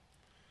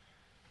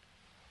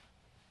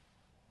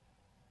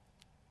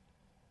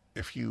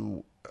 If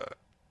you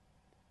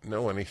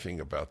know anything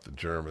about the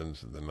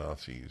Germans and the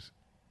Nazis,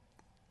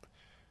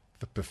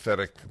 the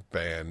pathetic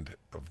band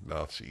of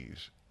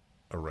Nazis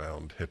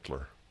around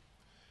Hitler,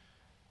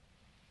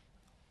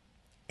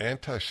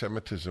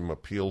 anti-Semitism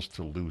appeals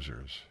to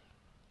losers.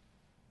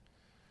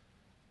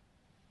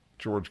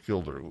 George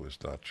Gilder, who is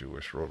not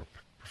Jewish, wrote a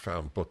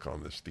profound book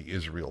on this, The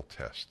Israel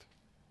Test.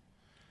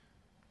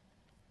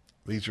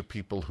 These are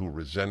people who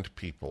resent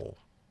people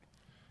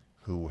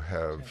who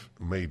have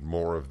made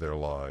more of their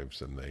lives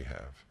than they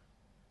have.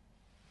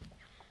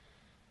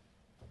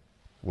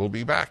 We'll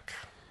be back.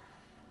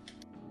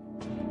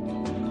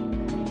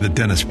 The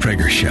Dennis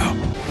Prager Show.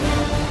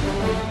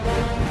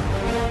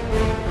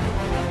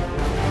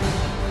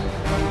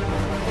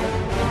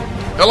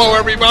 Hello,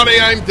 everybody.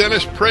 I'm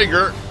Dennis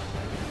Prager,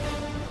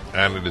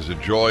 and it is a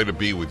joy to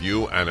be with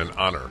you and an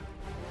honor.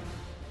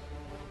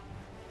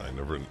 I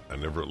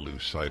never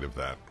lose sight of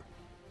that.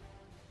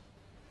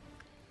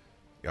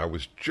 I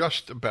was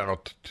just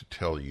about to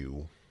tell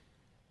you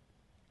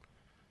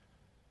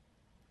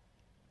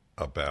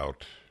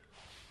about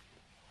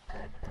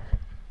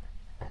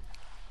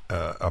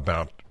a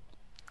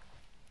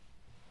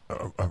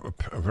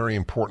very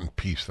important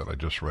piece that I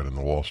just read in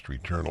the Wall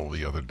Street Journal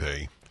the other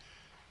day.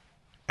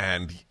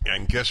 And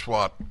guess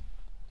what?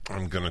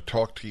 I'm going to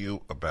talk to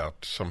you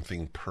about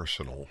something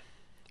personal.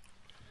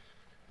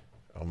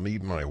 I'll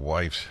need my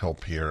wife's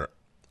help here.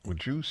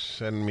 Would you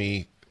send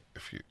me,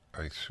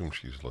 I assume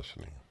she's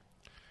listening,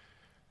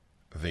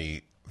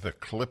 the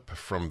clip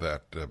from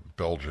that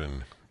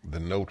Belgian, the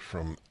note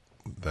from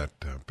that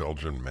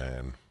Belgian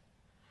man,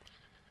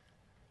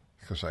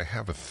 because I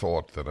have a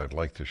thought that I'd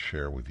like to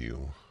share with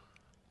you.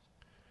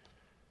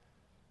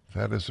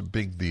 That is a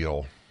big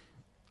deal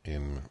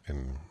in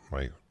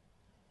my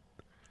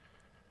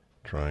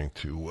trying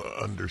to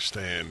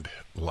understand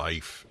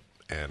life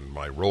and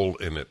my role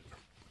in it.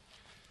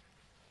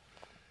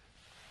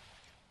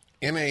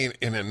 In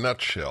a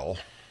nutshell,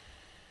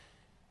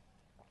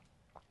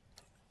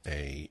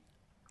 a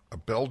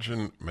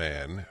Belgian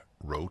man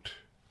wrote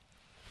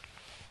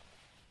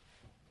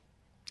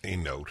a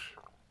note,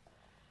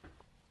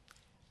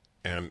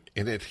 and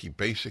in it he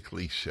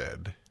basically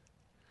said,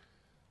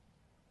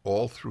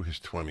 all through his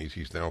 20s,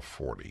 he's now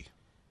 40.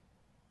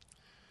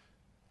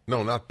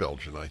 No, not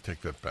Belgian, I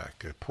take that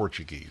back.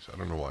 Portuguese. I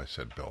don't know why I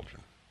said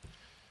Belgian.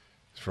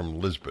 He's from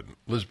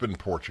Lisbon,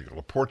 Portugal.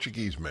 A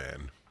Portuguese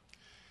man.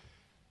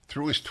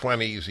 Through his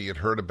 20s, he had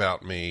heard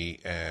about me,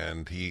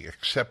 and he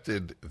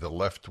accepted the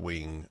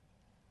left-wing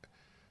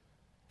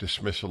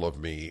dismissal of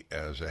me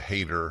as a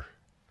hater.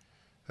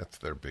 That's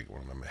their big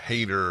one. I'm a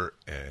hater,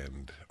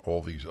 and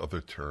all these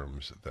other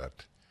terms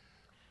that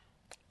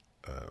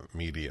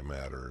Media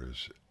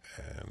Matters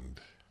and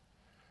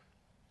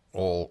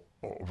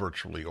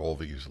virtually all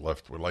these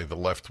the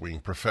left-wing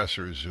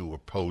professors who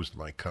opposed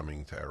my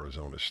coming to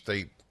Arizona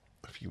State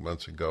a few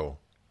months ago.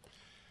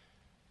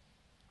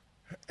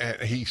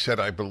 And he said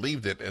I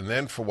believed it, and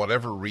then for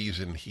whatever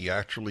reason, he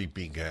actually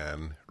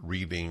began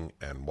reading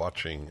and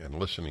watching and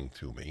listening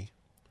to me.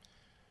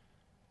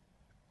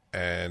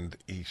 And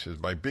he says,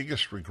 my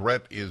biggest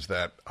regret is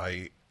that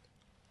I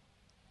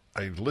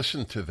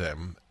listened to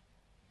them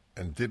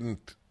and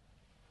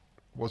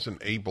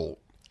wasn't able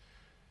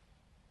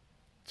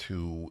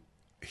to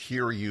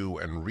hear you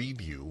and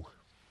read you.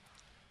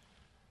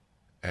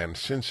 And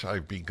since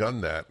I've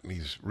begun that,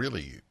 he's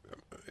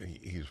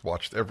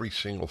watched every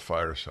single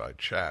fireside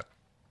chat,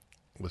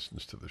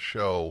 listens to the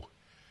show,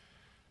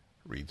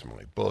 reads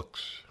my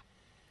books.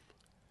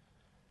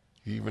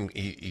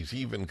 He's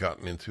even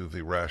gotten into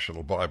the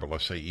Rational Bible. I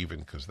say even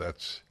because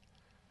that's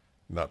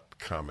not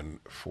common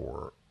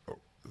for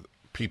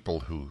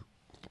people who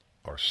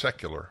are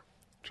secular,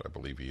 which I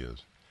believe he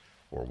is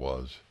or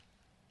was.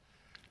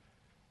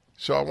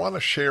 So I want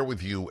to share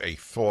with you a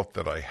thought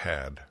that I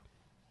had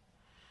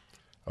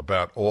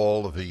about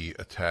all of the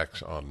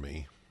attacks on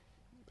me,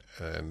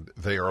 and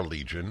they are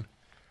legion.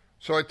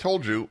 So I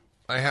told you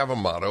I have a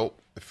motto: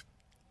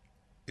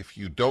 if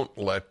you don't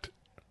let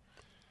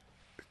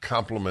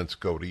compliments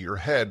go to your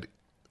head,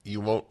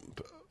 you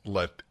won't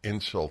let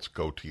insults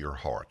go to your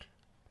heart.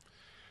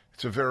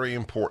 It's a very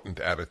important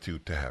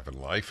attitude to have in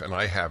life, and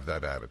I have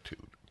that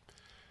attitude.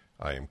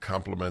 I am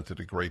complimented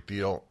a great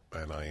deal,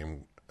 and I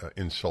am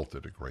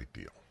insulted a great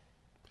deal.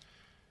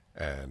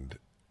 And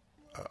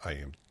I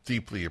am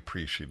deeply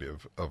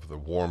appreciative of the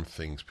warm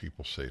things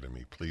people say to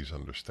me. Please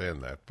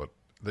understand that, but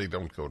they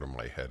don't go to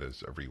my head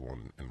as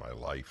everyone in my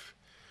life,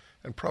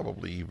 and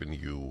probably even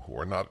you who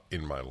are not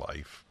in my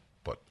life,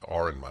 but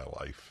are in my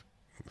life,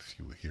 if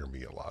you hear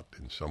me a lot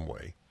in some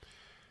way,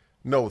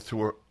 know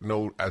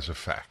as a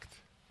fact.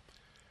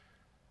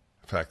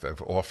 In fact,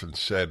 I've often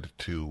said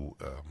to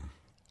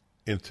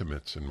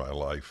intimates in my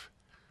life,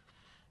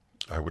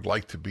 I would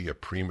like to be a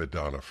prima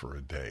donna for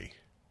a day.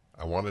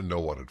 I want to know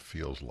what it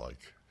feels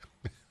like.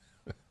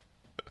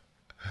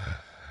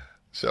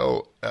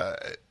 So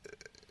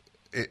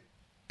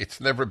it's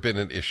never been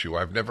an issue.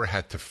 I've never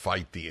had to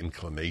fight the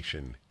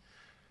inclination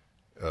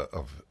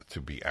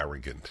to be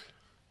arrogant.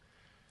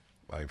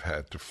 I've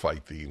had to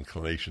fight the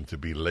inclination to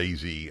be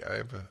lazy.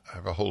 I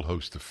have a whole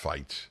host of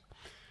fights,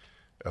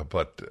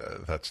 but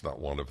that's not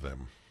one of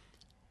them.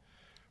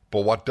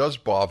 But what does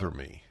bother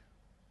me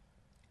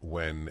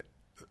when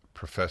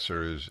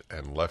professors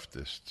and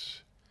leftists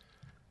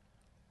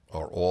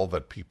are all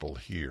that people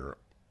hear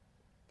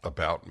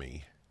about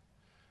me,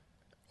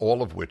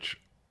 all of which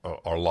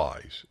are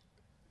lies.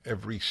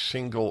 Every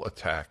single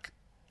attack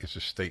is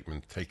a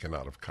statement taken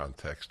out of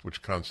context,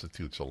 which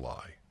constitutes a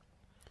lie.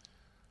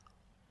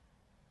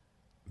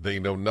 They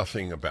know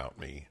nothing about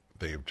me.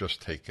 They have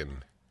just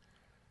taken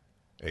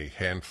a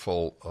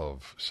handful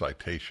of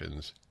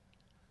citations.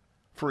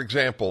 For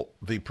example,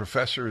 the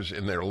professors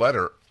in their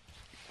letter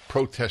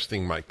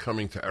protesting my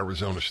coming to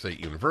Arizona State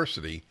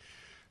University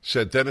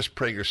said Dennis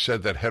Prager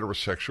said that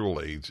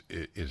heterosexual AIDS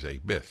is a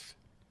myth.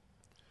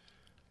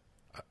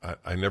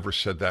 I never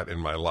said that in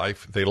my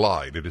life. They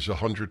lied. It is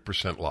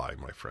 100% lie,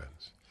 my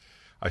friends.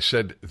 I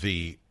said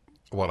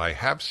what I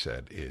have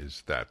said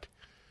is that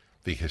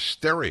the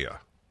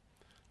hysteria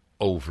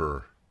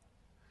over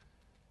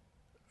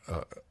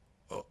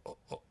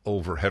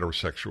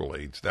heterosexual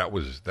AIDS, that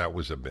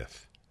was a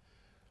myth.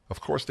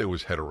 Of course there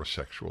was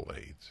heterosexual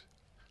AIDS.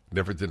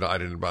 Never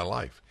denied it in my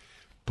life.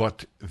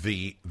 But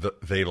they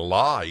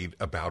lied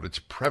about its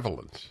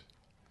prevalence.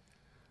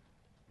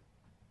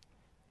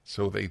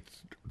 So they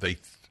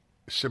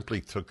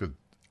simply took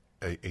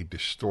a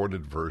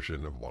distorted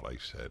version of what I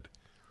said.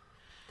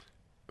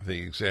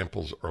 The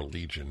examples are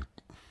legion.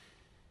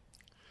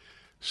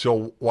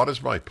 So what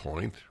is my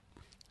point?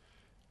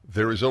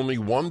 There is only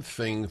one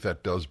thing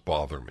that does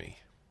bother me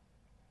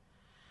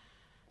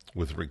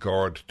with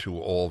regard to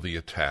all the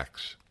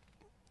attacks,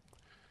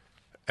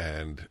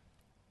 and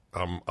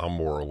I'm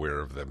more aware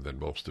of them than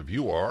most of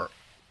you are,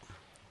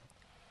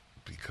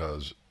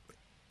 because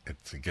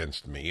it's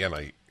against me, and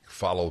I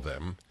follow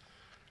them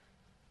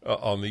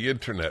on the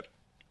internet.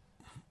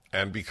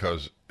 And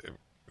because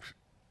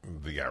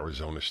the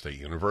Arizona State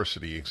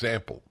University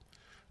example,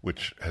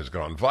 which has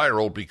gone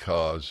viral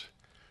because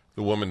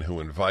the woman who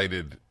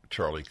invited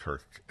Charlie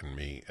Kirk and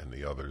me and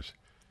the others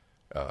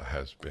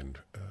has been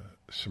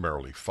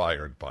summarily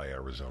fired by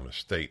Arizona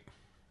State.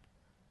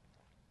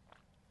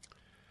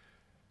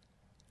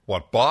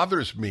 What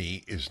bothers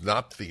me is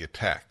not the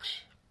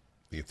attacks.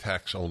 The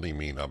attacks only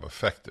mean I'm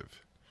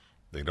effective.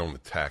 They don't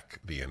attack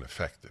the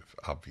ineffective,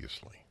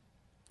 obviously.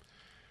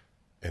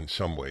 In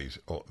some ways,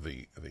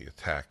 the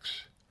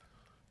attacks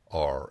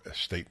are a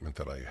statement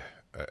that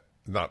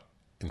not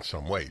in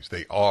some ways,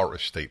 they are a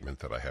statement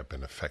that I have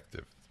been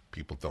effective.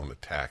 People don't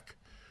attack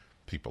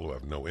people who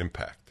have no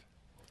impact.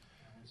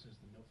 This is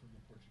the note from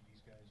the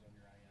Portuguese guys on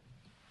your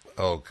IM.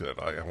 Oh, good.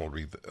 I will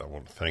read I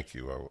want to thank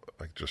you.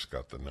 I just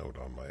got the note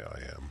on my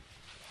IM.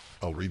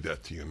 I'll read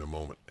that to you in a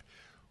moment.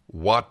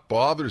 What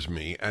bothers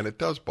me, and it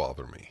does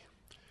bother me,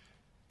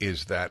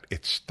 is that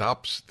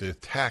the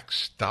attacks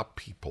stop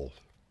people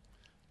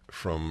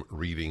from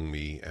reading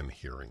me and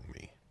hearing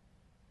me.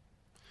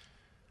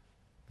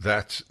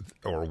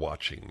 Or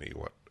watching me,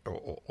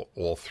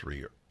 all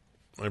three,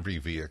 every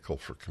vehicle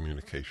for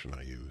communication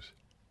I use.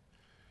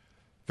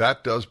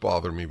 That does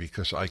bother me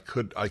because I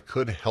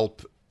could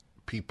help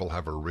people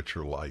have a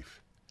richer life.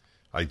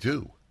 I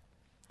do.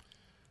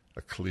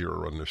 A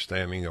clearer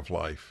understanding of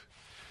life.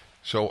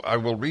 So I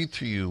will read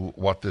to you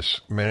what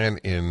this man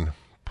in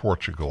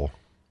Portugal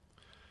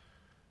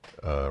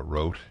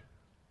wrote.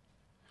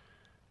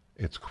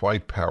 It's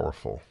quite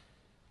powerful.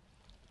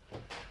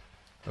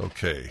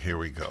 Okay, here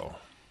we go.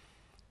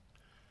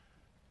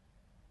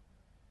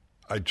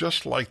 I'd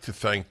just like to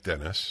thank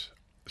Dennis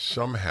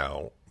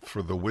somehow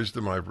for the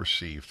wisdom I've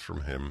received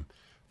from him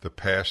the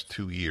past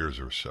 2 years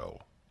or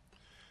so.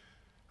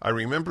 I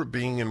remember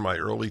being in my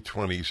early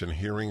 20s and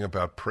hearing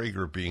about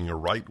Prager being a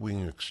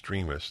right-wing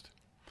extremist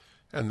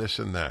and this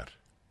and that.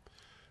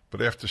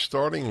 But after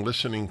starting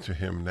listening to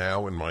him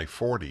now in my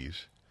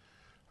 40s,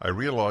 I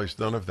realized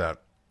none of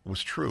that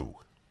was true.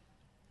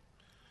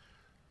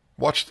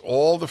 Watched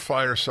all the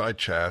fireside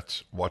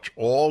chats, watch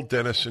all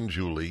Dennis and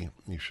Julie.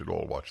 You should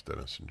all watch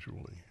Dennis and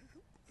Julie.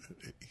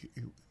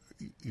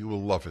 You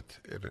will love it.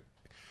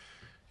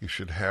 You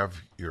should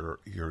have your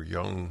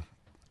young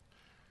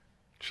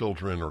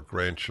children or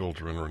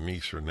grandchildren or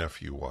niece or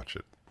nephew watch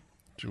it.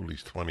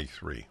 Julie's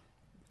 23.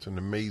 It's an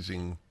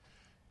amazing,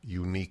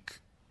 unique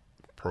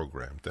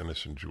program,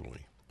 Dennis and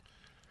Julie.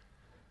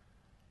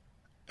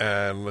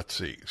 And let's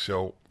see.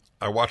 So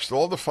I watched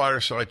all the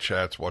fireside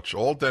chats, watched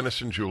all Dennis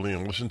and Julie,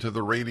 and listened to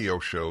the radio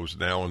shows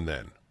now and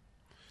then,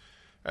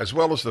 as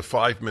well as the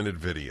 5-minute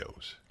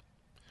videos.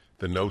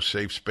 The No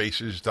Safe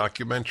Spaces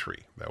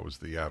documentary. That was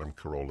the Adam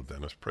Carolla,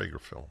 Dennis Prager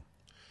film.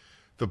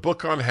 The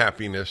book on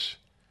happiness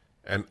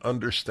and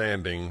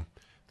understanding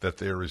that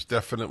there is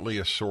definitely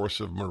a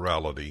source of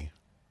morality.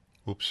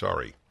 And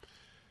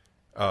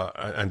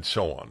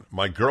so on.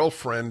 My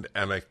girlfriend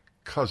and a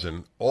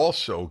cousin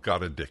also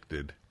got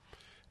addicted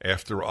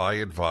after I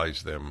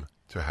advised them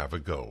to have a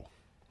go.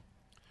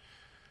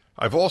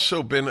 I've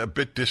also been a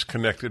bit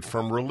disconnected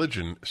from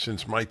religion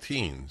since my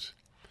teens,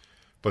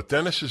 but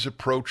Dennis's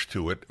approach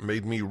to it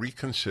made me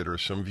reconsider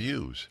some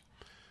views.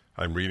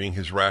 I'm reading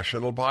his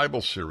Rational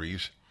Bible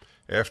series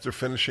after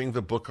finishing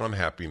the book on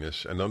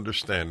happiness and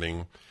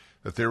understanding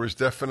that there is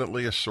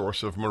definitely a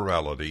source of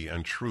morality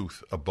and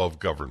truth above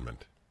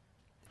government.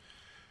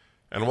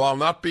 And while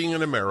not being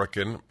an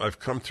American, I've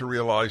come to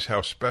realize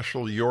how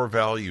special your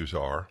values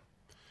are,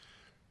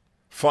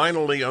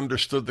 finally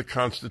understood the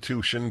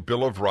Constitution,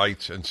 Bill of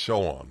Rights, and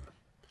so on.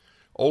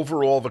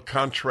 Overall, the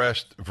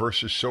contrast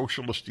versus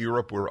socialist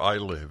Europe where I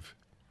live,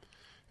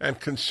 and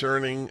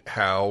concerning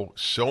how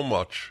so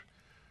much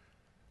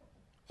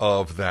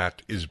of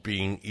that is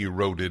being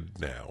eroded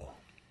now.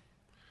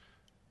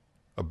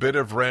 A bit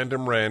of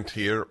random rant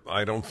here.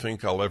 I don't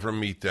think I'll ever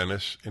meet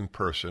Dennis in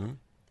person,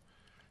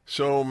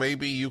 so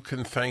maybe you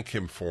can thank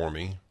him for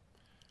me,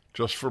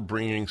 just for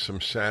bringing some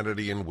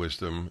sanity and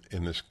wisdom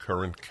in this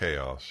current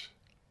chaos.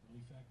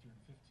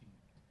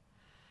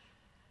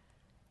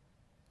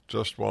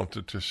 Just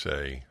wanted to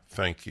say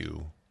thank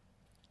you,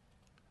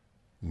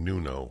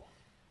 Nuno,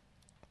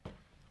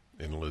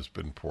 in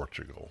Lisbon,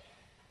 Portugal.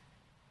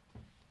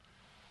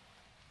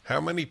 How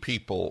many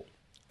people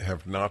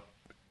have not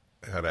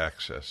had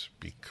access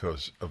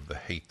because of the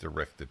hate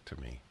directed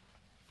to me?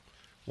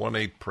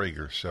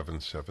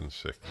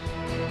 1-8-PRAGER-776.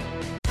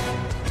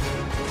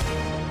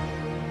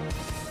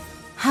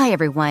 Hi,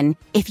 everyone.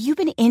 If you've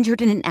been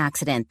injured in an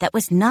accident that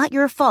was not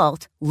your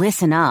fault,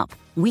 listen up.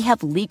 We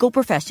have legal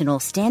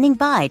professionals standing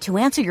by to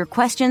answer your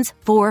questions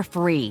for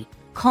free.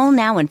 Call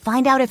now and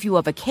find out if you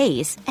have a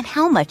case and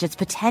how much it's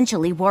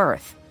potentially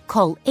worth.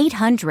 Call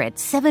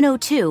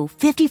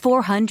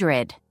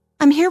 800-702-5400.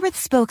 I'm here with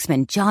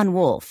spokesman John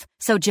Wolf.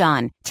 So,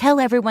 John, tell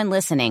everyone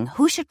listening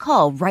who should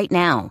call right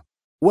now.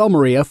 Well,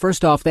 Maria,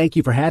 first off, thank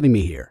you for having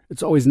me here.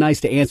 It's always nice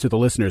to answer the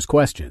listeners'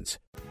 questions.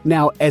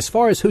 Now, as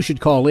far as who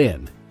should call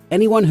in,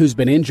 Anyone who's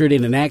been injured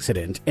in an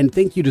accident and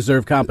think you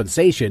deserve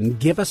compensation,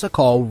 give us a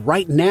call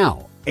right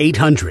now.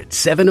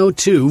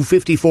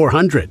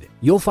 800-702-5400.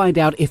 You'll find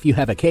out if you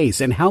have a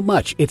case and how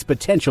much it's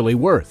potentially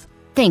worth.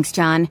 Thanks,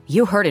 John.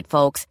 You heard it,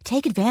 folks.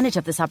 Take advantage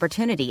of this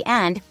opportunity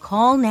and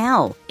call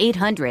now.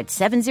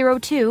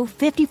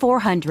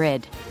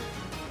 800-702-5400.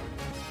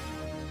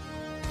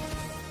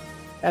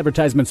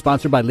 Advertisement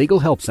sponsored by Legal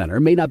Help Center.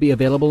 May not be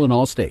available in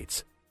all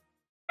states.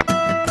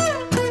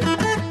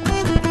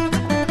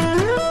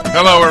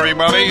 Hello,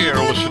 everybody. You're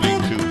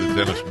listening to the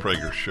Dennis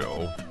Prager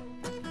Show.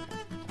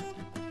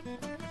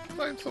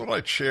 I thought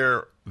I'd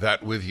share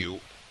that with you,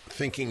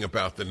 thinking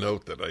about the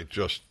note that I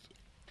just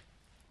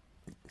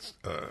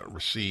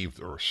received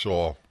or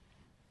saw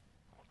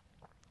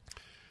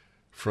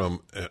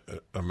from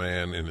a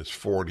man in his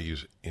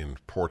 40s in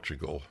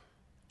Portugal.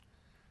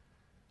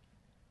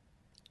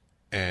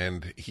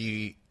 And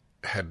he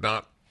had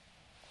not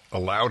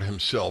allowed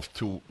himself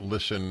to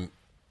listen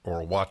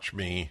or watch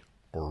me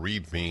or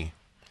read me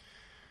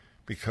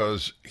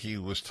because he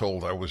was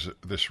told I was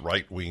this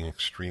right-wing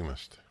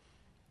extremist.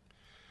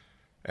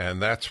 And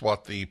that's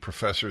what the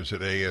professors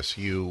at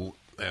ASU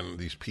and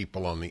these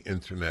people on the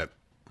internet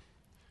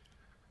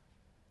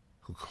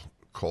who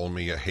call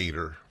me a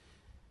hater.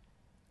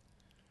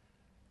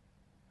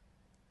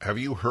 Have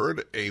you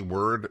heard a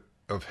word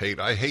of hate?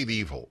 I hate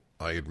evil.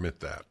 I admit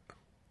that.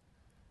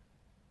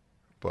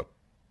 But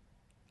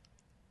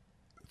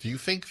do you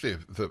think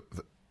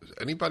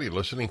anybody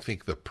listening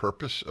think the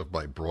purpose of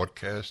my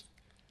broadcast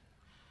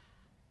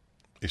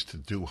is to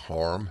do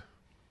harm?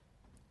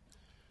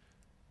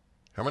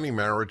 How many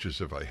marriages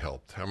have I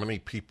helped? How many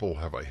people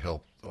have I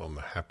helped on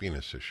the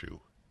happiness issue?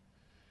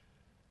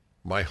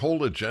 My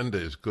whole agenda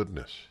is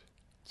goodness.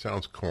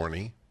 Sounds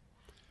corny,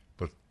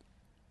 but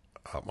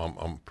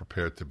I'm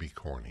prepared to be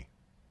corny.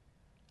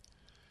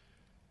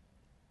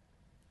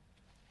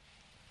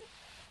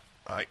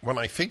 When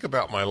I think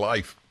about my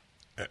life,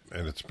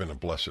 and it's been a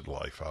blessed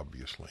life,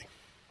 obviously.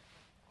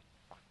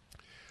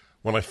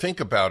 When I think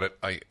about it,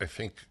 I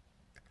think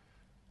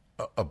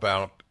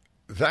about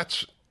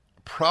that's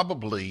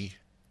probably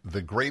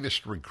the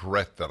greatest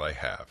regret that I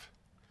have.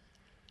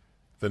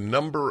 The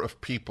number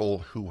of people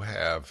who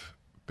have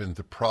been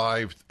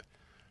deprived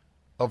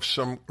of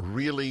some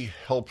really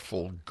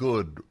helpful,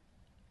 good,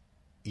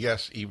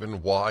 yes,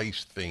 even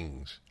wise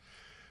things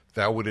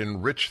that would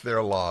enrich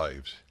their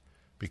lives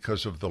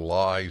because of the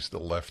lies the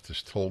left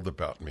has told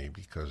about me,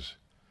 because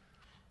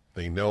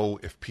they know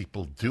if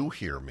people do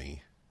hear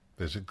me,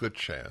 there's a good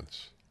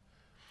chance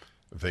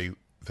they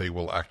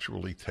will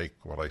actually take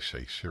what I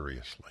say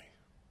seriously.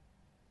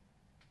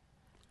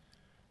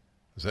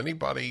 Has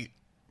anybody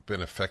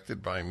been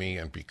affected by me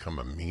and become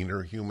a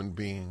meaner human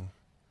being?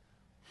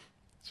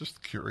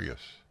 Just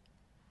curious.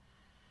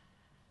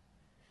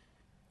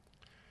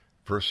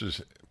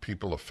 Versus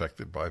people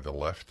affected by the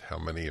left, how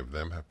many of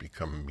them have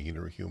become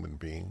meaner human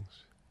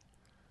beings?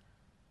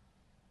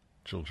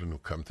 Children who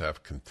come to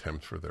have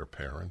contempt for their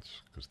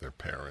parents because their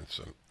parents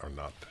are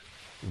not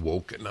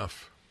woke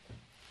enough.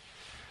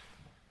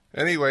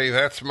 Anyway,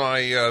 that's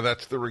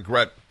the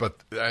regret.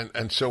 But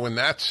and so in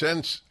that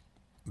sense,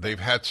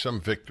 they've had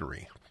some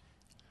victory.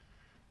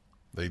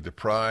 They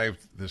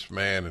deprived this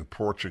man in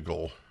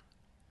Portugal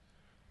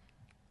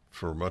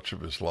for much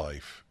of his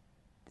life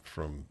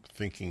from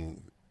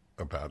thinking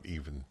about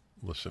even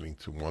listening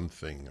to one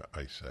thing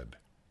I said,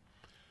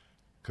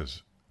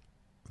 because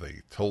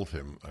they told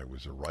him I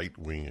was a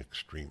right-wing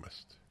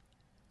extremist.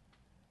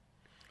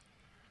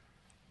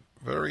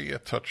 Very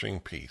touching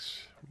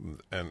piece.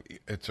 And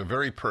it's a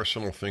very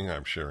personal thing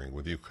I'm sharing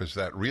with you, because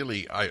that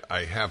really,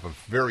 I have a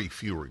very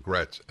few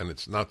regrets, and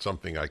it's not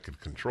something I could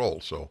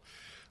control. So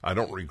I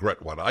don't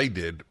regret what I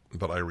did,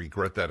 but I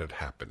regret that it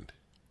happened.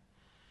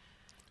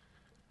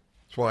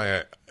 That's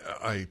why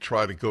I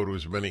try to go to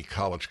as many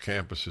college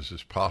campuses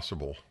as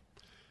possible.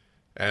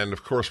 And,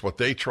 of course, what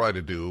they try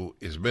to do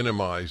is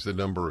minimize the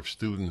number of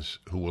students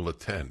who will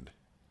attend.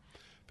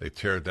 They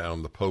tear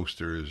down the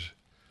posters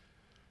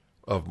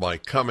of my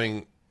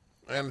coming,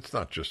 and it's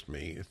not just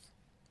me, it's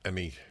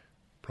any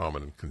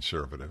prominent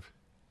conservative.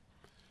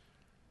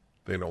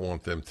 They don't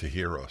want them to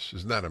hear us.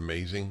 Isn't that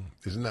amazing?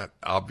 Isn't that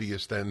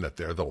obvious then that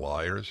they're the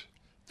liars?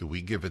 Do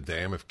we give a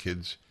damn if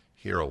kids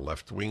hear a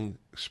left-wing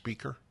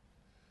speaker?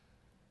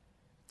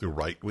 Do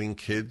right-wing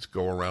kids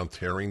go around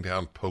tearing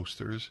down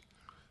posters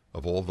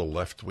of all the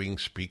left-wing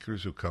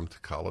speakers who come to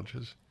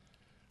colleges?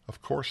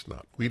 Of course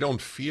not. We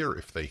don't fear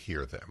if they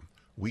hear them.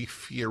 We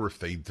fear if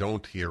they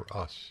don't hear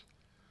us.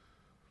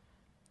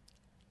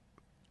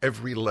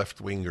 Every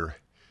left-winger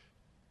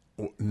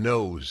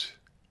knows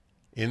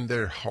in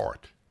their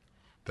heart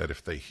that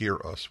if they hear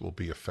us, we'll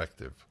be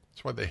effective.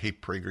 That's why they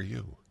hate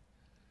PragerU.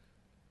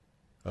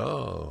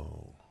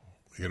 Oh,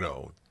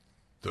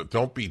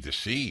 don't be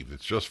deceived.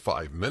 It's just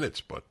 5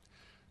 minutes, but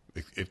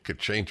it could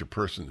change a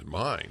person's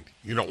mind.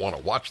 You don't want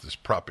to watch this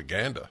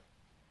propaganda.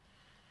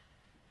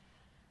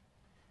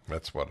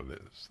 That's what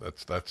it is.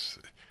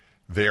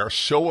 They are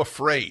so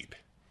afraid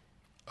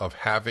of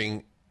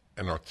having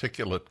an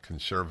articulate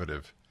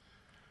conservative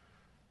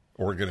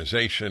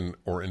organization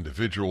or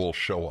individual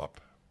show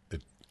up.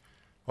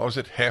 What was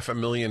it,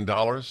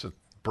 $500,000 that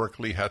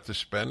Berkeley had to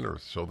spend, or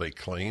so they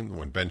claimed,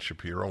 when Ben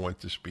Shapiro went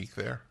to speak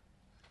there?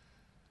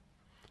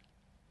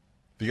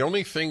 The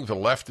only thing the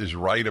left is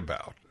right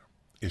about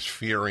is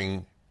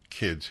fearing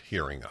kids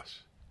hearing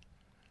us.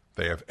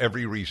 They have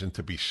every reason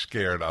to be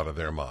scared out of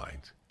their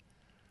minds.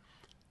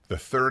 The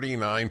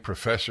 39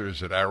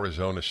 professors at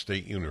Arizona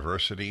State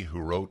University who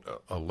wrote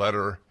a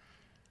letter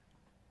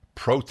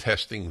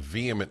protesting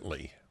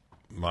vehemently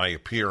my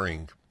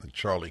appearing, and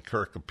Charlie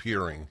Kirk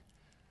appearing,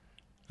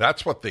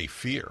 that's what they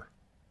fear.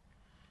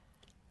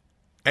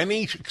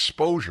 Any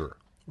exposure,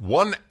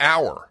 1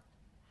 hour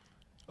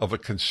of a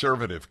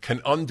conservative,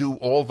 can undo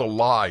all the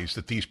lies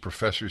that these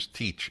professors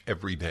teach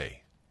every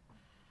day.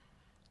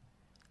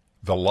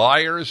 The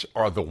liars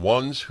are the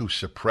ones who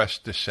suppress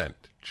dissent.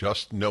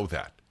 Just know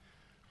that.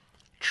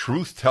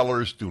 Truth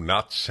tellers do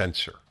not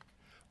censor.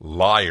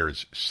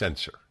 Liars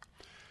censor.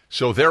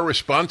 So their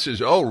response is,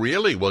 oh,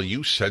 really? Well,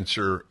 you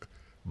censor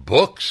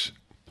books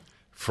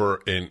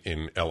for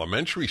in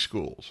elementary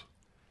schools.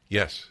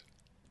 Yes,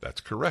 that's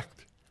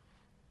correct.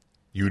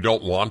 You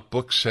don't want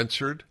books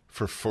censored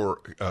for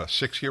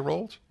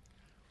 6-year-olds?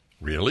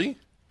 Really?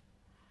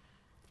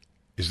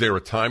 Is there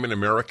a time in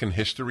American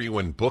history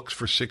when books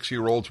for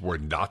 6-year-olds were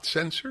not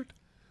censored?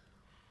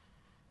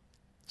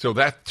 So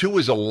that, too,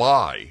 is a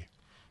lie,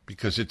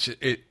 because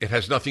it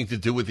has nothing to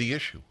do with the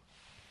issue.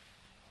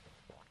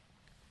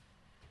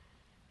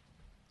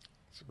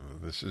 So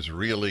this is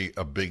really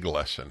a big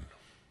lesson.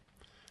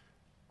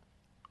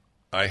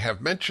 I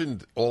have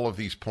mentioned all of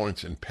these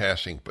points in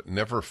passing, but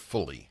never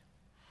fully.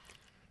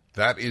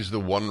 That is the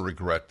one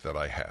regret that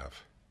I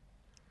have,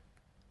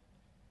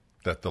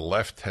 that the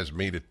left has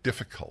made it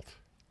difficult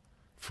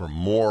for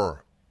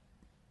more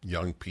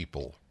young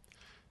people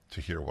to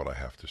hear what I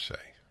have to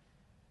say,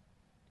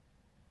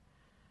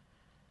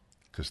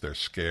 because they're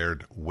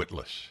scared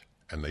witless,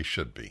 and they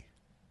should be.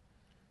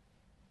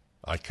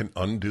 I can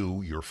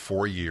undo your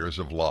 4 years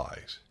of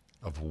lies,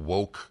 of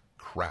woke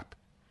crap,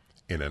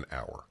 in an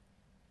hour.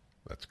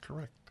 That's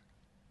correct.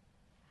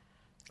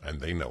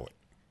 And they know it.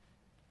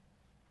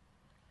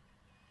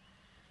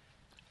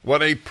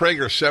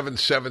 1-8-PRAGER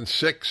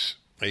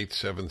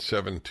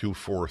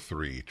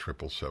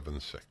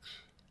 776-877-243-7776.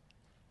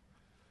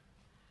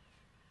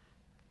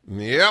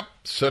 Yep,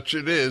 such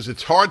it is.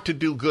 It's hard to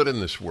do good in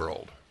this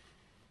world.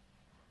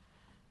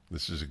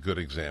 This is a good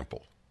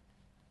example.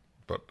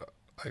 But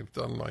I've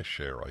done my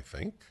share, I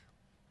think.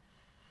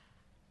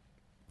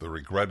 The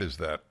regret is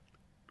that,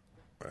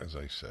 as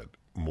I said,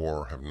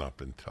 more have not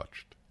been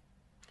touched.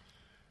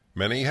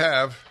 Many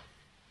have.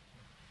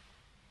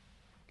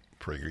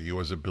 PragerU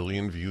has 1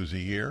 billion views a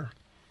year.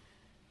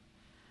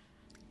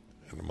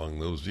 And among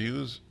those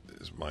views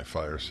is my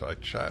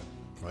fireside chat,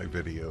 my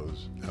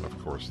videos, and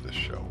of course this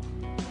show.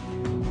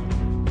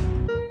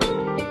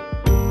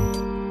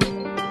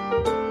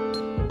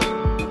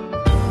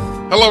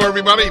 Hello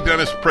everybody,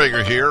 Dennis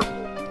Prager here.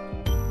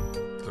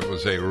 There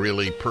was a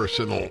really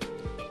personal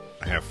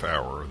half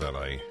hour that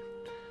I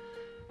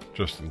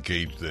just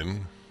engaged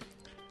in.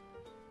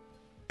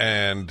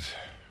 And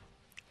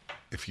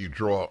if you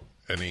draw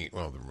any,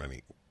 well, there are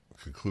many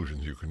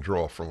conclusions you can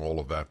draw from all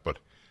of that, but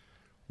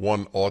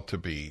one ought to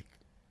be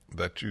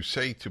that you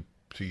say to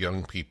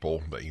young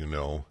people that you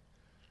know,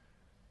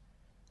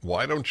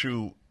 why don't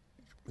you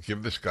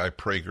give this guy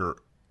Prager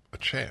a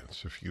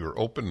chance? If you're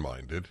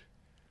open-minded,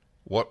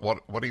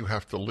 what do you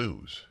have to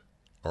lose?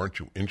 Aren't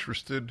you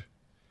interested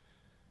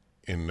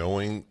in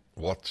knowing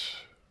what's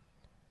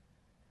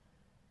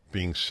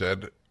being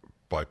said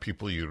by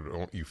people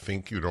you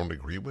think you don't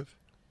agree with?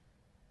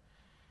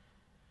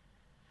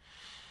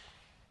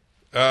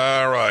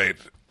 All right.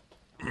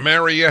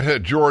 Marietta,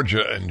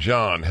 Georgia, and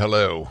John,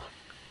 hello.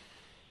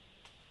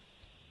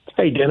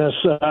 Hey, Dennis.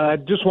 I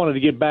just wanted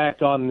to get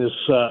back on this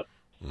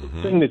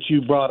thing that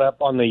you brought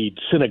up on the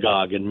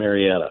synagogue in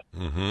Marietta.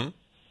 Mm-hmm.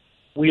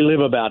 We live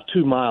about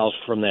 2 miles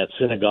from that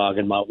synagogue,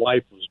 and my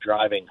wife was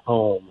driving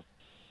home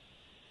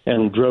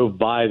and drove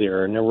by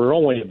there, and there were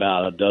only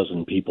about a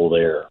dozen people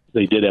there.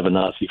 They did have a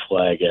Nazi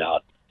flag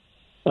out.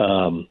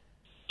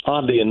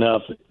 Oddly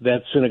enough,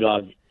 that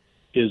synagogue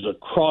is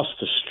across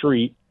the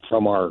street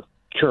from our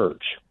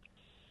church.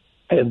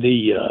 And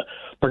the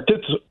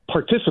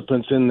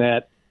participants in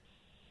that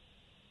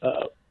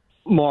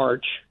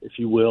march, if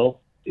you will,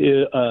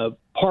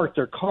 parked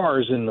their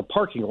cars in the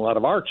parking lot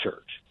of our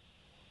church.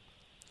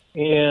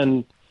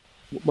 And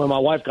when my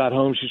wife got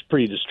home, she was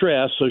pretty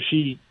distressed, so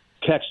she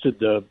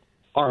texted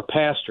our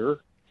pastor,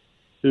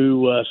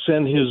 who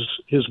sent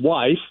his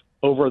wife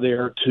over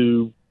there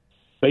to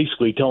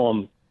basically tell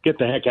him, get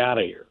the heck out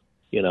of here,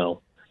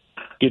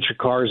 get your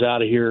cars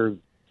out of here.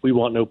 We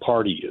want no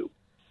part of you.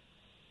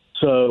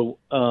 So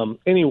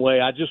anyway,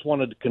 I just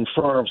wanted to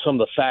confirm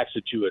some of the facts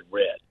that you had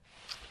read.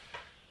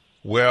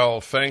 Well,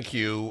 thank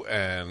you,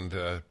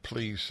 and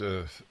please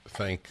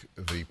thank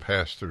the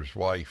pastor's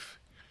wife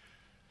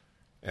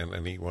and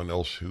anyone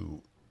else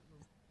who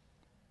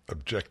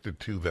objected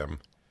to them.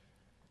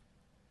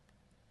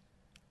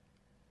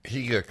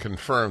 he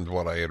confirmed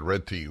what I had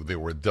read to you. There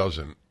were a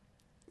dozen.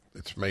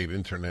 It's made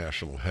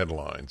international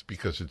headlines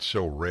because it's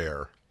so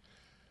rare.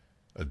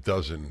 A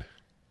dozen.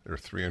 There are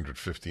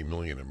 350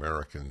 million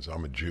Americans.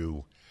 I'm a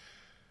Jew.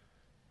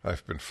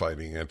 I've been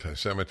fighting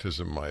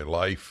anti-Semitism my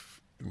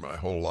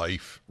whole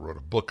life. Wrote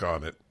a book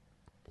on it.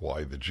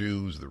 Why the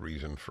Jews, the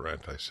reason for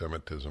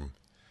anti-Semitism.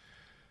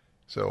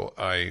 So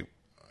I'm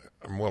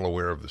well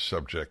aware of the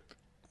subject.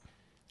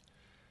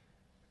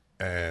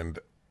 And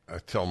I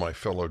tell my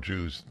fellow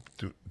Jews,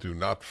 do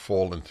not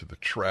fall into the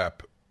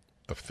trap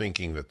of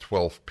thinking that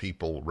 12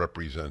 people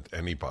represent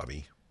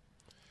anybody.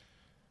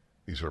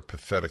 These are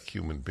pathetic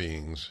human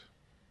beings.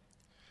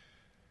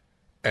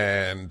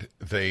 And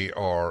they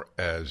are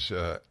as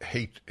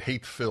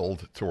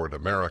hate-filled toward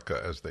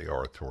America as they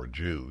are toward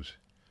Jews.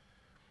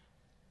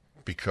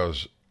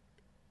 Because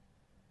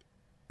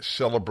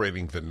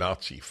celebrating the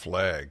Nazi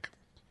flag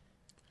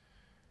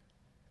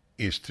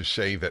is to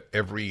say that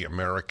every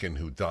American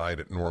who died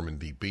at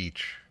Normandy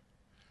Beach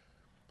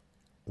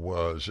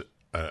was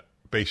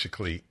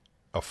basically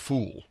a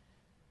fool.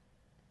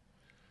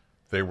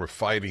 They were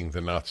fighting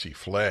the Nazi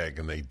flag,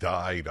 and they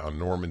died on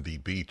Normandy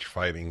Beach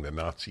fighting the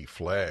Nazi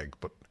flag.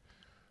 But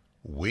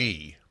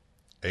we,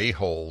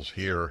 a-holes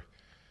here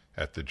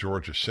at the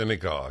Georgia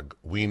Synagogue,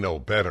 we know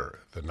better.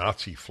 The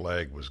Nazi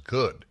flag was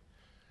good.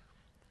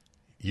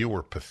 You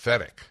were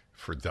pathetic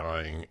for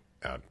dying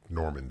at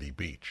Normandy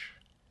Beach.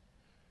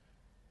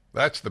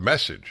 That's the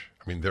message.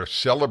 I mean, they're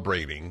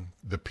celebrating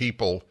the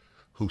people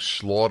who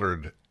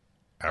slaughtered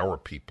our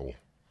people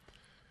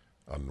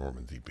on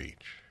Normandy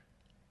Beach.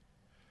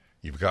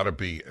 You've got to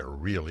be a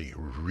really,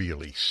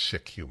 really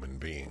sick human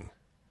being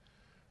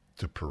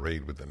to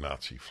parade with the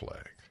Nazi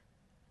flag.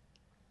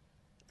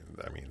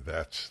 I mean,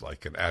 that's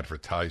like an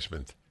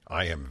advertisement.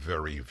 I am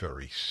very,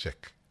 very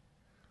sick.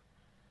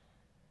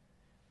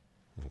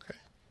 Okay.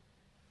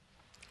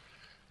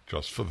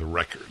 Just for the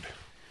record.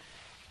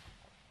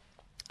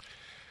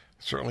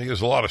 Certainly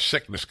there's a lot of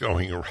sickness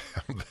going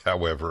around,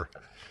 however.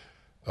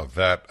 Of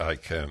that I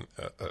can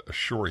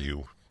assure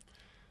you.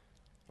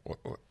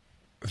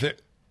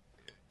 That,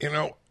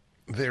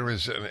 there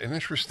is an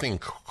interesting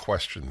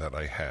question that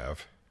I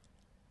have.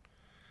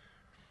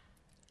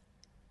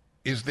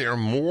 Is there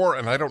more,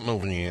 and I don't know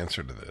the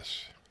answer to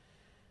this,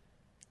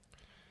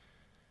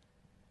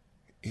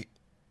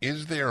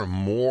 is there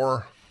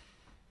more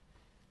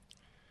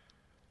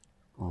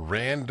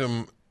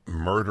random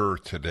murder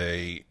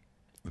today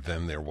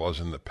than there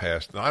was in the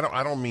past? Now,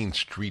 I don't mean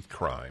street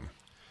crime.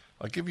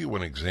 I'll give you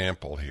an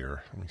example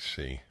here. Let me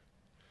see.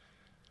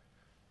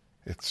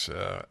 It's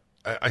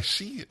I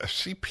see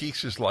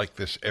pieces like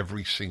this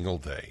every single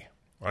day.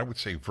 I would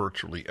say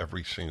virtually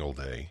every single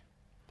day.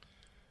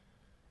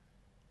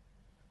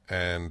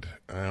 And,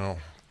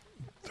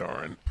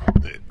 darn,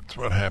 it's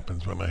what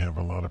happens when I have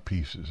a lot of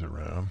pieces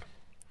around.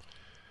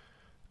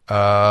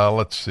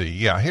 Let's see.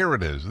 Yeah, here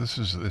it is. This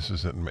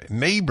is it.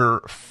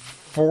 Neighbor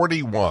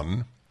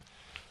 41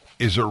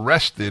 is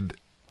arrested.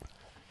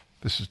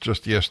 This is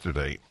just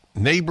yesterday.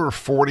 Neighbor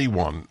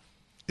 41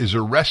 is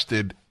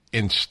arrested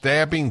in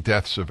stabbing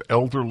deaths of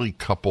elderly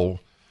couple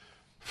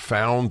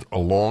found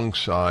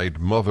alongside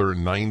mother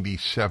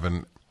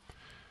 97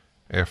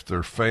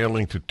 after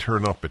failing to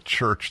turn up at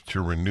church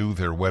to renew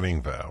their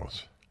wedding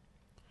vows.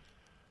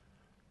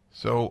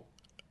 So,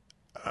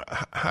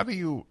 how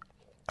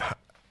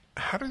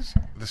does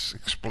this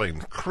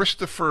explain?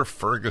 Christopher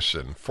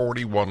Ferguson,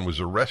 41,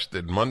 was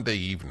arrested Monday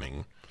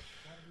evening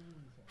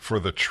for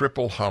the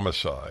triple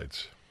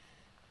homicides.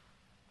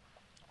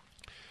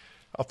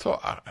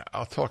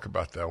 I'll talk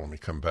about that when we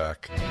come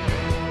back.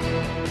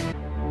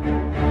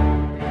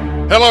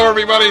 Hello,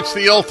 everybody. It's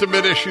the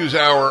Ultimate Issues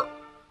Hour.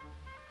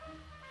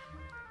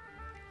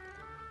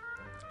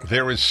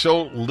 There is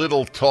so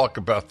little talk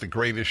about the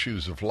great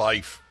issues of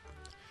life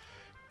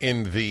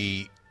in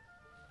the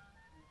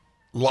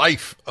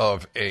life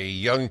of a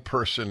young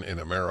person in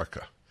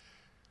America.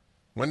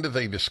 When do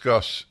they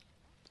discuss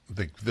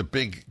the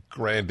big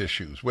grand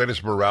issues? Where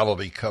does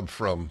morality come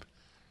from?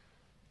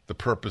 The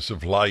purpose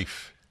of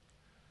life,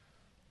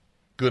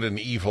 good and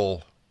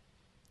evil,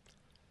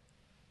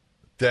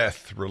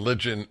 death,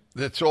 religion.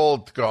 It's all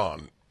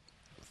gone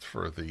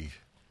for the,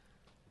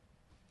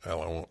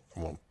 well, I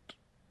won't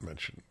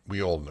mention.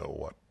 We all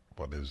know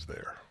what is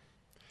there.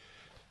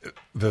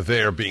 The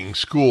there being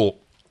school.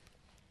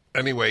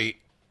 Anyway,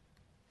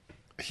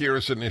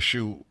 here's an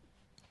issue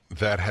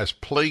that has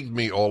plagued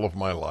me all of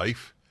my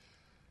life,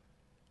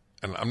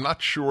 and I'm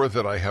not sure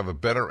that I have a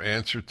better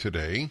answer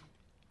today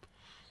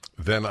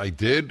than I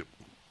did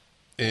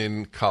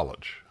in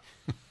college.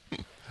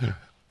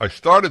 I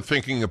started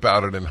thinking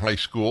about it in high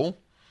school,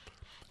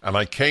 and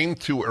I came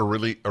to a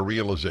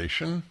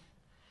realization,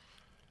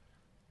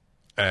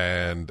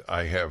 and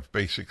I have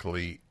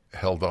basically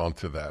held on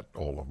to that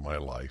all of my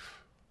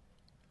life.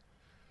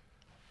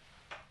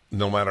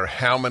 No matter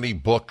how many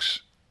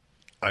books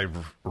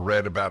I've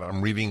read about it,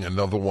 I'm reading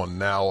another one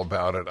now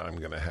about it. I'm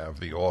going to have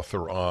the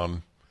author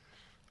on.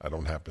 I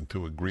don't happen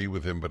to agree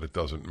with him, but it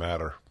doesn't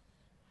matter.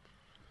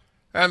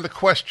 And the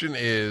question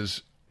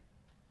is,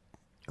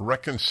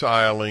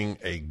 reconciling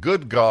a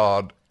good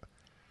God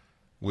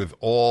with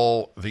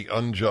all the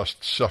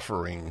unjust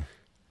suffering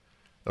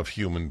of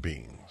human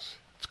beings.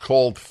 It's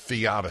called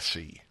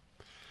theodicy.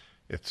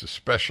 It's a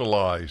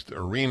specialized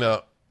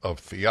arena of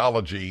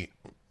theology,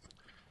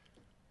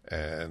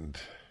 and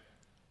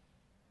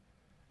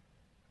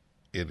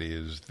it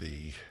is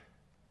the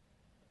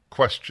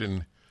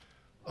question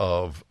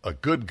of a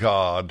good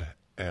God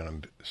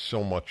and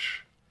so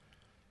much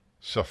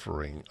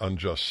suffering,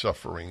 unjust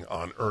suffering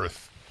on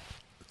earth.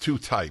 Two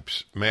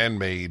types,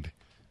 man-made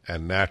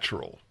and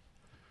natural.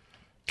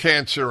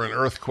 Cancer and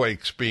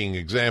earthquakes being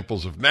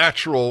examples of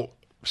natural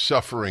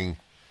suffering,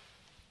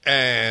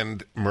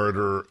 and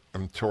murder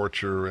and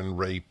torture and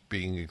rape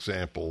being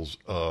examples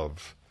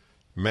of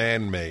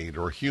man-made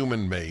or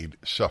human-made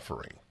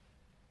suffering.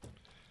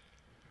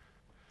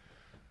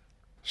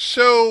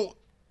 So,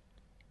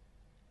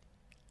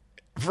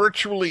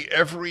 virtually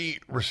every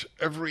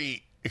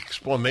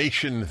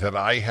explanation that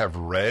I have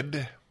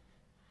read,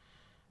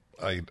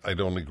 I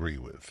don't agree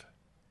with.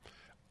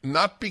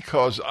 Not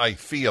because I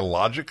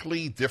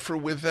theologically differ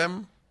with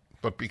them,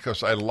 but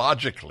because I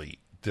logically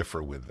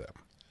differ with them.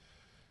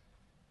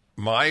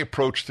 My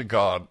approach to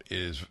God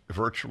is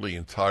virtually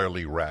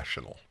entirely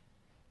rational.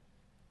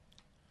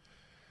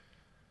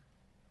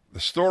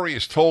 The story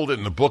is told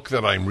in the book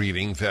that I'm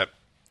reading that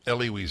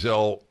Elie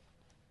Wiesel,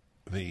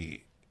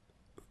 the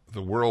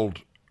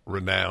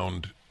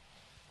world-renowned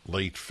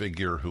late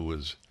figure who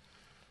was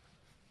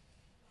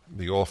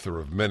the author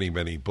of many,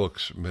 many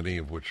books, many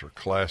of which are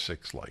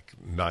classics like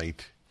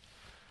Night,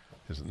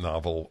 his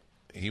novel.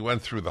 He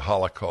went through the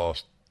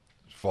Holocaust.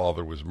 His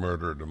father was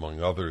murdered,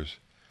 among others.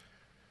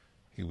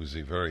 He was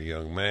a very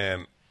young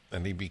man,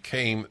 and he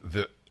became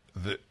the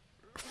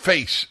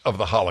face of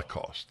the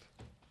Holocaust.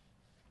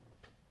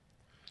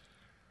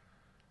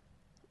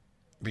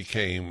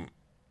 Became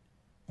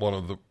one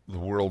of the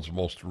world's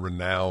most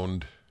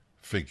renowned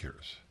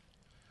figures.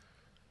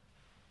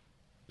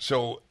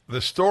 So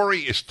the story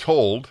is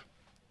told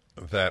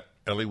that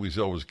Elie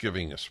Wiesel was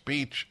giving a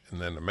speech,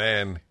 and then a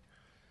man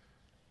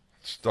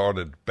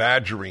started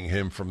badgering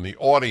him from the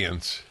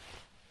audience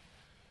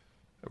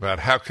about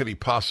how could he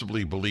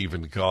possibly believe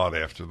in God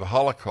after the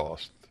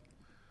Holocaust.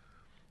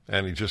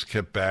 And he just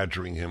kept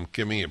badgering him,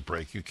 give me a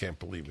break, you can't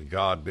believe in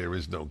God, there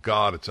is no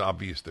God, it's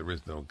obvious there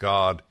is no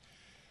God.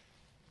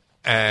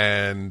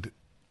 And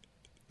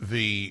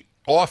the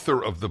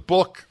author of the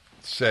book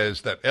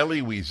says that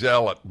Elie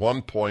Wiesel at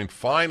one point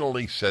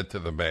finally said to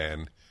the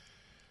man,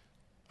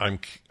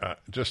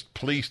 just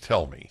please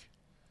tell me,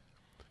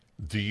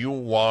 do you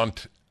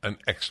want an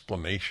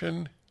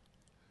explanation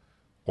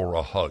or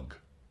a hug?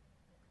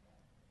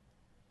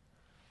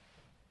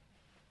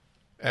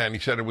 And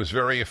he said it was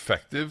very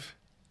effective,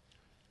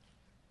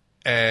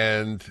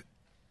 and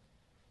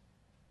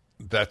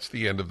that's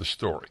the end of the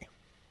story.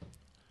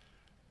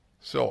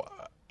 So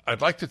I'd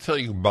like to tell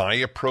you my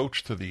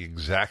approach to the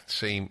exact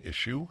same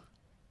issue.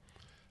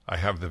 I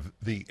have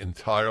the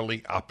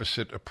entirely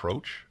opposite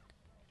approach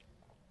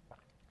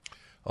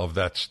of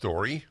that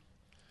story.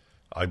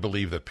 I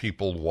believe that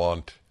people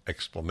want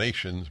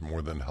explanations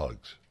more than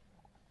hugs.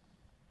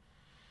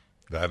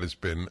 That has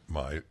been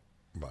my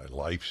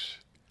life's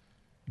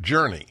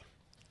journey,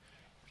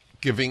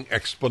 giving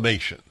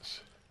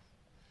explanations.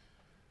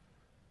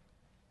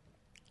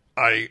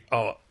 I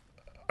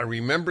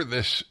remember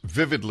this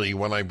vividly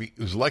when I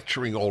was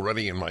lecturing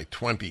already in my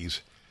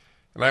 20s,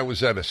 and I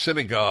was at a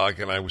synagogue,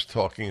 and I was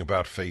talking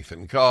about faith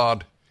in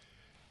God,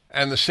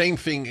 and the same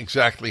thing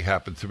exactly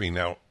happened to me.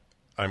 Now,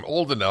 I'm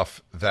old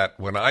enough that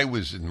when I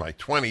was in my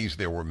 20s,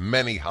 there were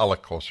many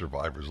Holocaust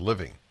survivors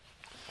living.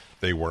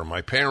 They were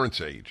my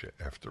parents' age,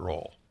 after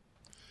all.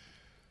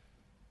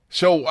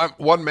 So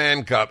one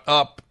man got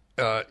up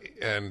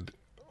and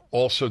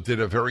also did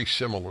a very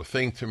similar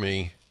thing to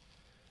me,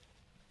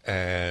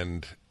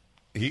 and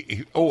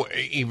he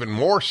even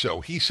more so,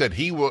 he said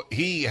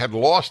he had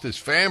lost his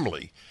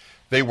family.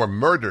 They were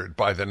murdered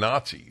by the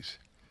Nazis.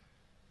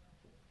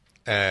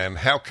 And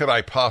how could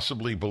I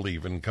possibly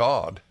believe in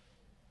God?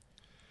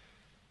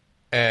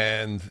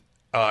 And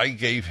I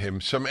gave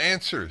him some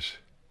answers.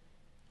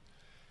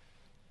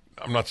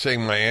 I'm not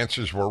saying my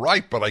answers were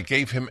right, but I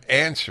gave him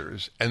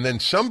answers. And then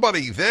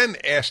somebody then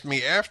asked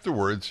me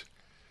afterwards,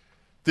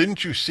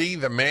 didn't you see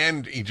the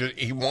man,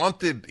 he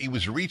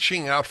was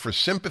reaching out for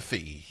sympathy.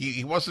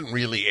 He wasn't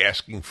really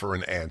asking for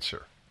an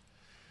answer.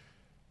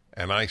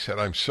 And I said,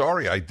 I'm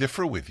sorry, I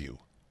differ with you.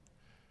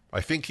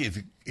 I think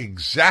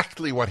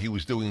exactly what he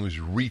was doing was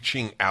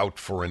reaching out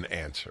for an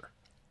answer.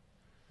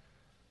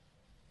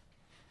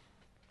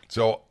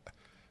 So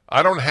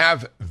I don't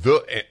have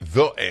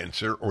the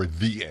answer or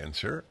the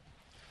answer.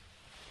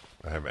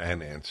 I have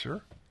an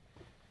answer.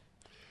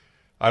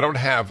 I don't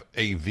have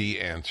the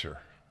answer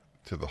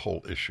to the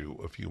whole issue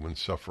of human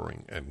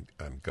suffering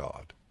and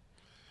God.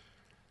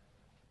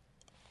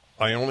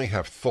 I only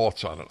have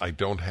thoughts on it. I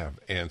don't have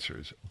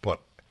answers,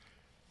 but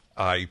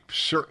I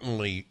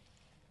certainly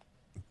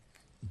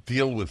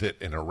deal with it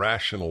in a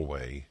rational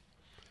way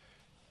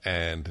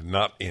and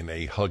not in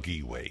a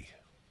huggy way.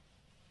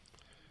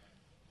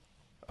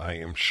 I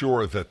am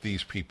sure that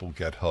these people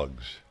get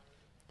hugs.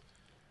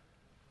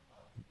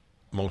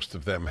 Most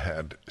of them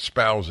had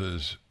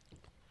spouses,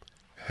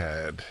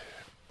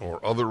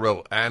 or other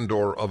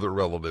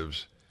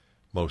relatives.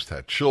 Most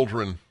had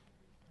children.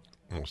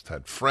 Most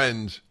had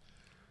friends.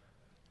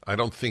 I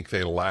don't think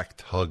they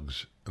lacked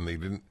hugs,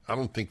 and I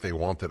don't think they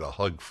wanted a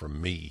hug from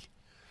me,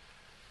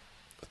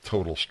 a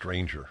total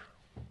stranger.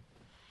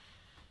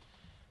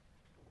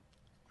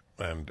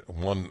 And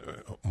one,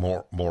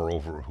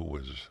 moreover, who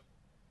was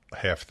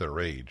half their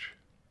age.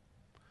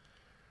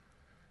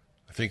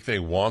 I think they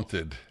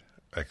wanted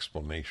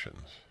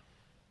explanations.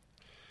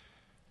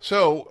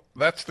 So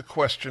that's the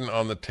question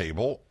on the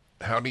table.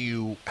 How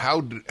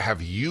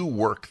have you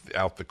worked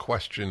out the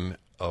question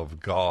of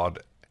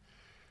God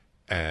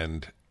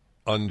and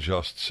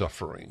unjust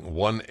suffering?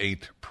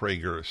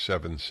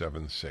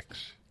 1-8-PRAGER-776.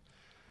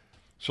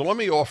 So let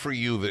me offer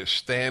you the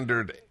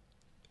standard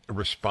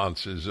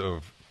responses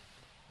of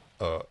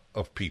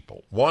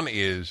people. One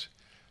is,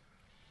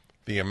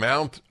 the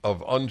amount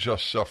of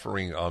unjust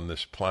suffering on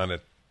this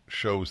planet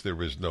shows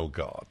there is no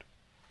God.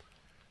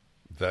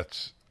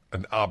 That's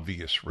an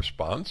obvious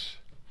response.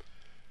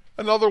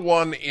 Another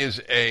one is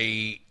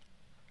as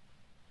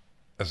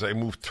I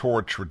move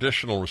toward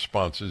traditional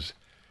responses,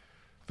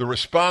 the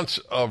response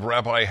of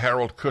Rabbi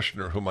Harold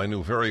Kushner, whom I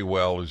knew very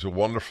well, is a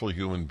wonderful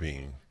human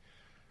being,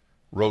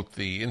 wrote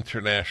the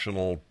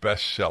international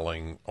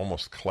best-selling,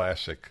 almost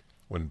classic,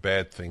 When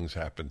Bad Things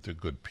Happen to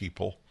Good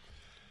People.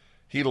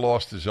 He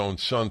lost his own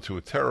son to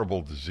a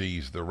terrible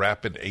disease, the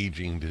rapid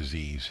aging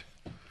disease.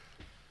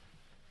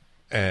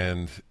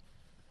 And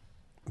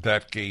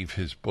that gave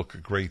his book a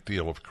great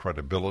deal of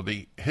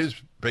credibility. His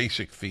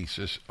basic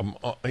thesis,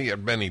 he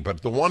had many,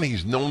 but the one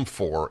he's known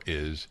for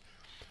is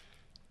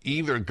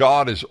either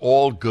God is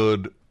all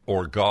good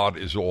or God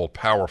is all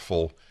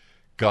powerful.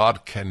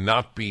 God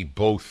cannot be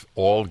both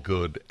all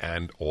good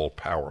and all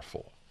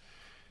powerful.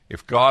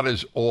 If God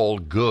is all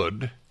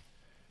good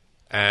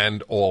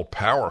and all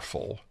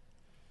powerful,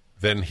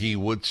 then he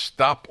would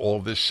stop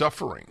all this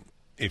suffering.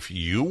 If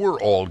you were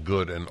all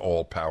good and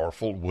all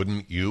powerful,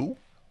 wouldn't you?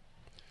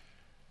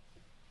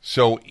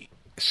 So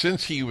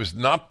since he was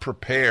not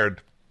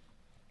prepared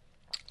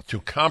to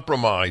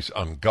compromise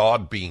on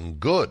God being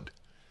good,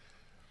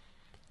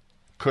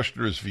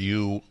 Kushner's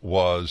view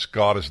was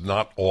God is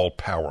not all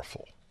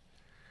powerful.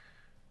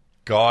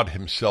 God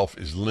himself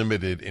is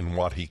limited in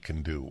what he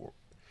can do,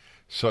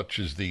 such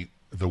as the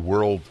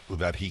world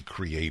that he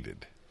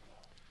created.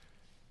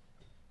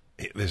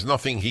 There's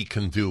nothing he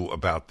can do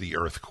about the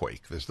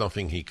earthquake. There's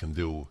nothing he can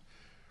do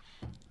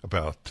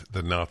about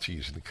the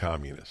Nazis and the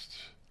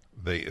communists.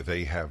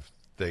 They have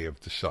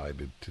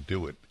decided to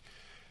do it.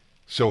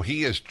 So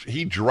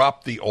he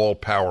dropped the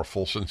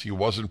all-powerful since he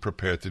wasn't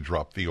prepared to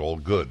drop the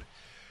all-good.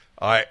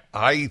 I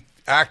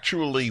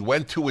actually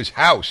went to his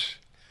house.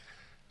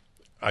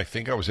 I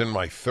think I was in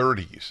my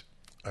 30s.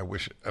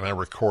 And I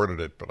recorded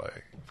it, but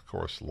I, of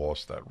course,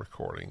 lost that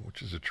recording,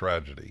 which is a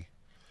tragedy.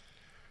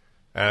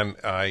 And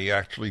I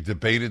actually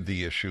debated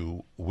the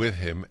issue with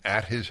him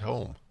at his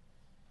home.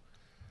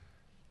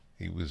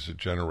 He was a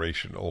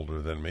generation older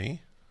than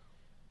me.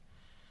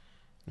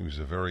 He was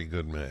a very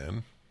good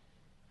man.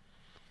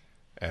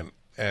 And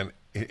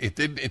it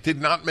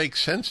did not make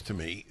sense to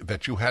me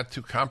that you had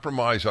to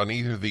compromise on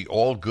either the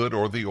all good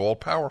or the all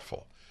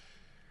powerful.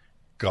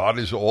 God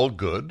is all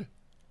good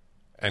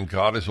and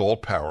God is all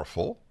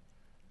powerful.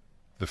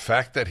 The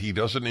fact that he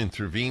doesn't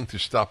intervene to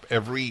stop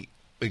every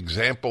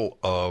example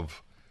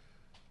of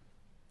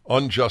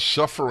unjust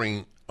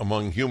suffering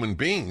among human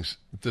beings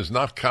does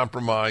not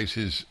compromise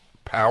his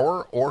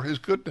power or his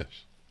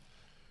goodness.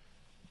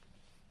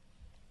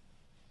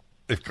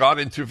 If God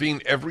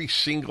intervened every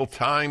single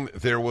time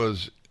there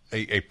was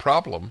a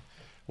problem,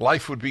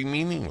 life would be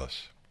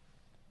meaningless.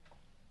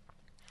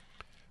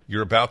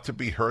 You're about to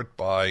be hurt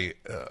by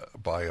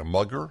a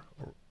mugger.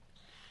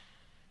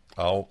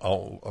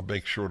 I'll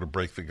make sure to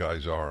break the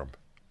guy's arm.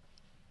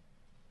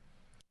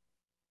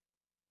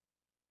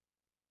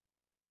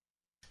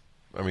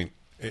 I mean,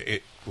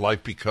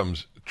 life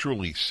becomes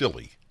truly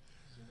silly.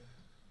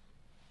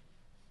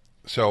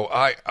 So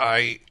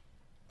I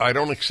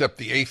don't accept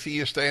the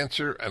atheist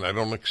answer, and I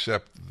don't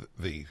accept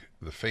the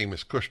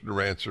famous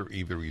Kushner answer.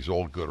 Either he's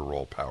all good or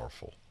all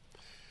powerful.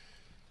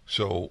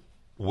 So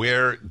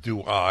where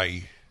do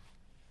I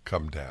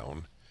come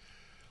down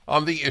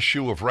on the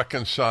issue of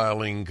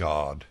reconciling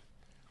God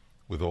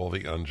with all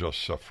the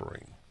unjust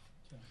suffering?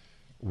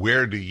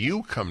 Where do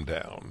you come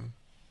down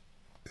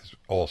is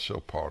also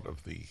part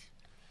of the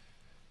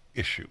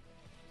issue.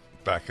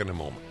 Back in a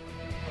moment.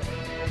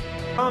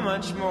 How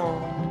much more?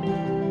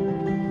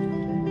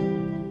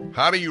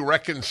 How do you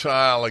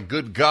reconcile a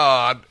good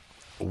God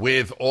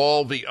with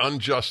all the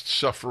unjust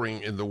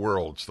suffering in the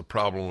world? It's the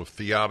problem of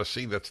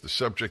theodicy. That's the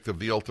subject of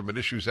the Ultimate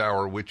Issues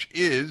Hour, which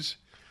is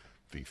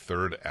the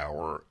third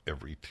hour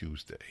every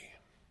Tuesday.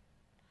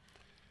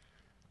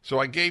 So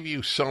I gave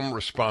you some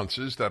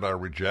responses that I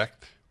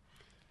reject.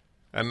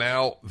 And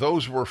now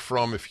those were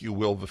from, if you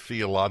will, the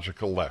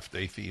theological left.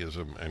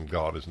 Atheism and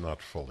God is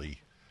not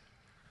fully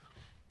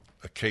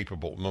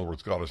capable. In other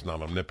words, God is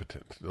not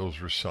omnipotent.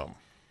 Those are some.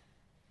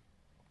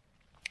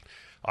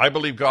 I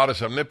believe God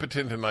is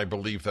omnipotent, and I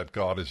believe that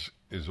God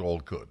is all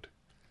good.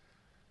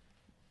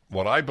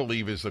 What I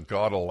believe is that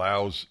God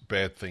allows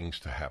bad things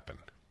to happen.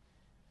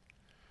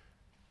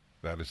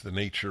 That is the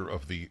nature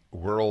of the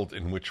world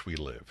in which we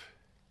live.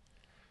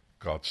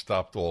 God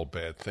stopped all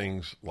bad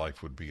things,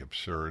 life would be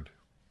absurd.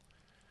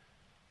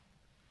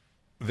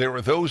 There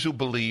are those who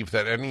believe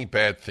that any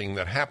bad thing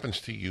that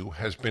happens to you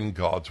has been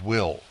God's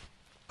will.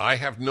 I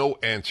have no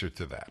answer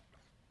to that.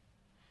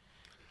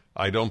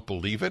 I don't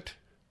believe it,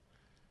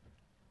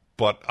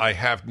 but I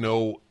have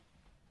no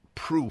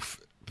proof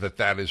that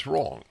that is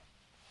wrong.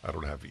 I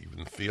don't have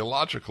even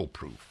theological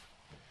proof.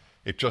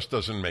 It just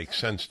doesn't make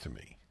sense to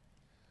me.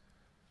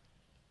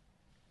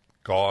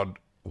 God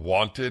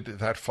wanted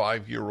that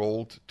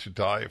 5-year-old to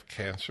die of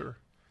cancer.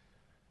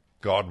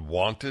 God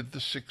wanted the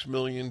 6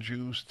 million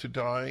Jews to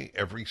die,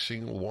 every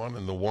single one,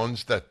 and the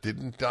ones that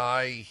didn't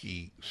die,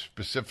 he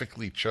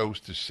specifically chose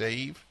to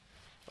save.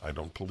 I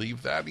don't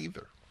believe that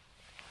either.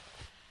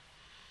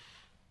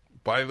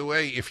 By the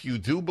way, if you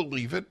do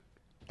believe it,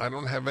 I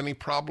don't have any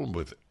problem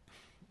with it,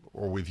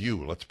 or with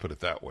you, let's put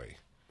it that way.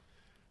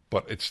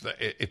 But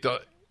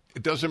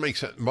it doesn't make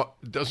sense.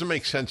 It doesn't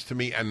make sense to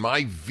me, and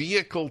my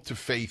vehicle to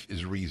faith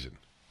is reason.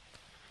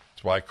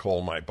 That's why I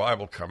call my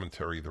Bible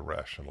commentary the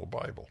Rational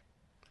Bible.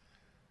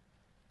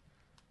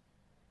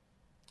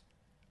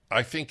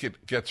 I think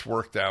it gets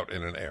worked out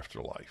in an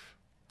afterlife.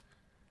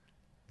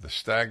 The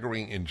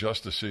staggering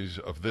injustices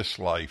of this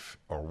life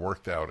are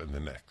worked out in the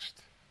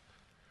next.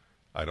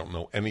 I don't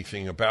know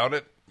anything about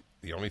it.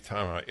 The only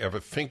time I ever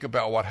think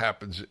about what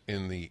happens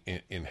in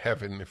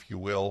heaven, if you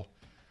will,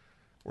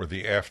 or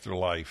the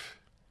afterlife,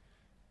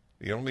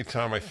 the only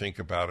time I think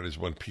about it is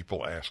when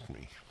people ask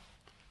me.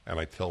 And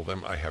I tell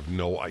them I have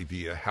no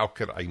idea. How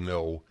could I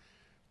know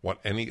what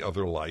any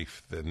other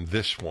life than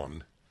this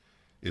one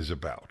is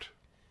about?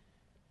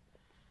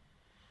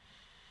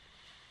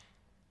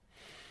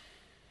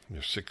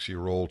 Your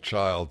 6-year-old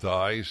child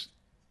dies.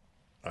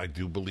 I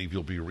do believe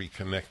you'll be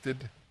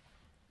reconnected.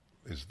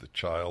 Is the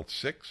child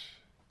 6?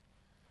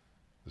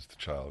 Does the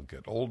child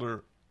get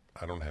older?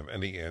 I don't have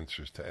any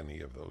answers to any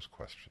of those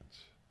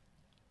questions.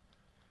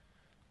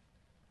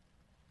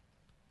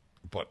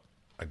 But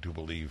I do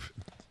believe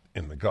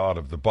in the God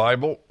of the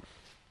Bible.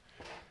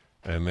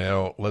 And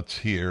now let's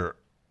hear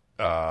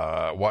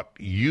what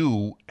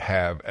you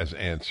have as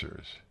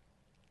answers.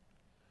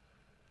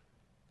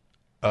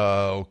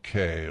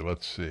 Okay,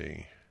 let's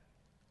see.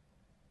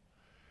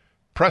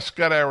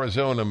 Prescott,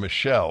 Arizona,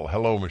 Michelle.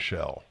 Hello,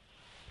 Michelle.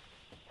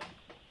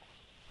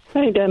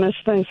 Hi, Dennis.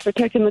 Thanks for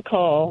taking the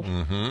call.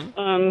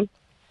 Mm-hmm.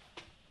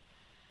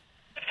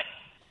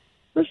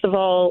 First of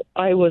all,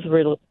 I was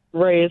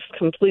raised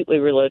completely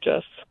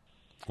religious.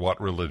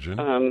 What religion?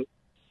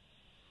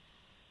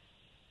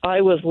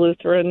 I was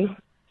Lutheran,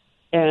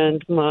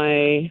 and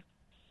my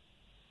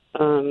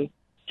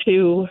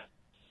 2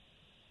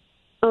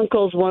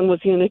 uncles, one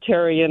was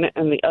Unitarian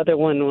and the other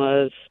one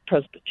was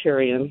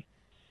Presbyterian.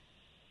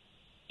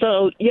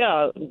 So,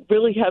 yeah,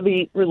 really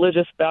heavy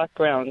religious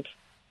background.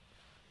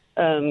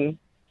 And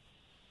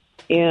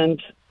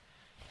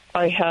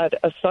I had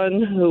a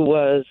son who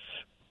was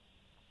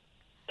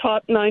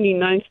top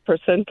 99th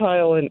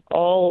percentile in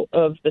all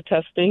of the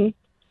testing.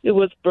 It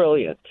was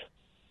brilliant.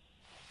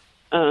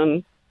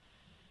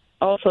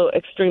 Also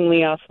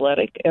extremely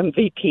athletic,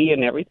 MVP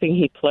in everything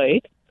he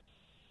played,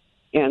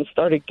 and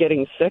started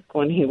getting sick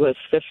when he was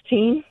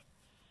 15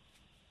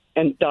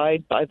 and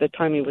died by the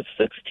time he was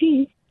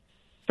 16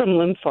 from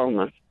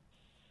lymphoma.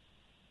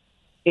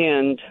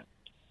 And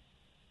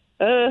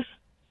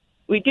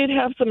we did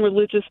have some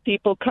religious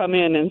people come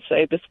in and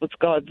say this was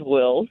God's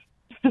will.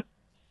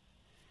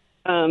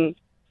 And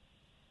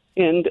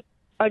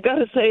I got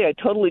to say, I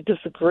totally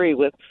disagree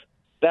with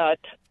that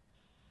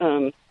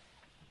point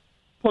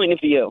of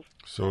view.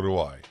 So do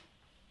I.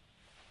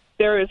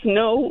 There is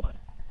no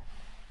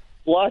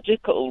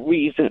logical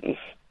reason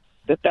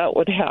that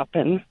would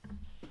happen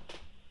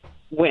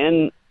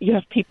when you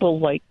have people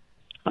like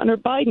Hunter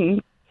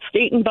Biden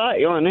skating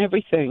by on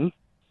everything.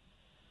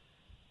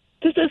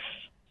 This is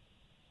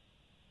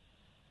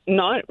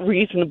not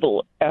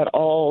reasonable at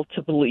all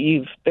to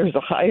believe there's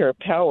a higher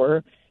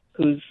power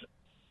who's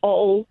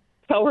all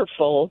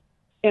powerful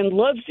and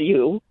loves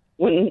you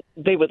when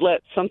they would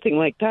let something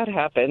like that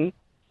happen.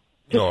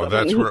 No,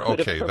 that's where,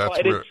 okay,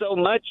 that's where. So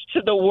much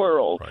to the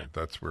world. Right,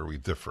 that's where we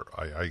differ.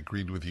 I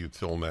agreed with you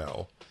till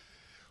now.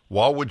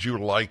 What would you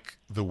like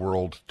the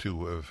world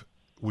to have,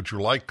 would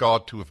you like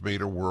God to have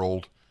made a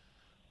world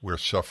where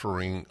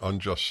suffering,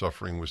 unjust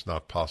suffering, was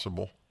not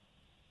possible?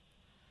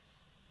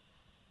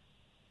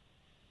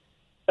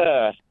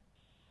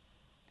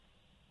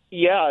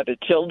 Yeah, to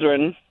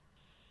children.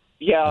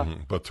 Yeah.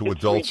 Mm-hmm. But to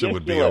adults, ridiculous. It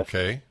would be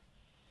okay?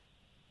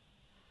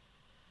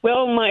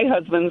 Well, my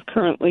husband's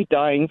currently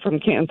dying from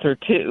cancer,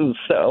 too,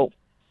 so,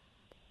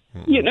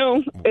 you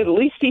know, at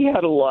least he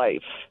had a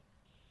life.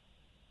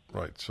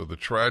 Right, so the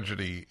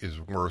tragedy is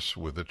worse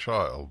with a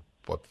child,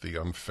 but the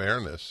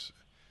unfairness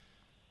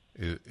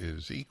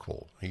is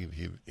equal.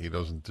 He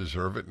doesn't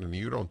deserve it, and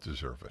you don't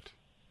deserve it.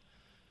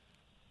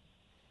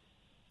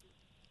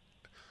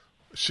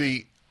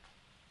 See,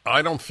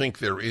 I don't think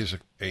there is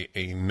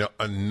a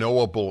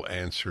knowable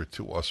answer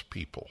to us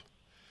people.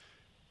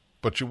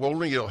 But you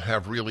only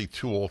have really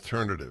two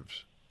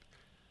alternatives: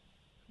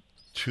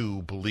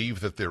 to believe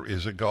that there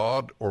is a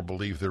God or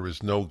believe there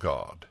is no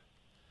God.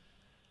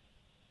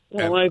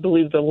 Well, I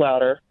believe the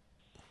latter.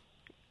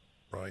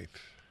 Right.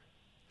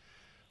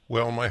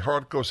 Well, my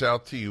heart goes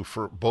out to you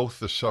for both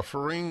the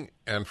suffering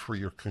and for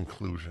your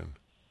conclusion.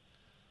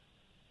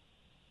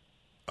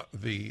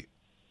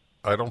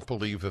 I don't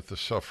believe that the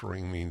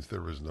suffering means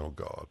there is no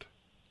God.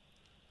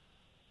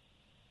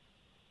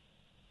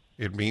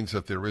 It means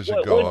that there is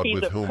a God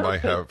with whom I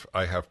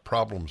have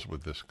problems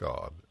with this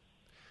God.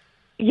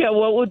 Yeah,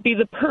 what would be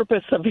the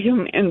purpose of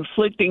him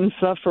inflicting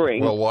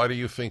suffering? Well, why do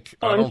you think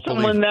on I don't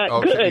someone believe that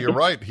okay, good? You're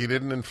right. He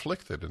didn't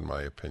inflict it, in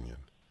my opinion.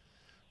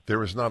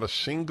 There is not a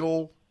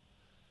single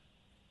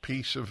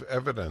piece of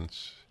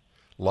evidence,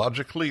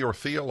 logically or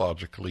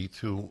theologically,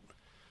 to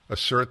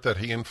assert that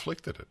he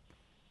inflicted it.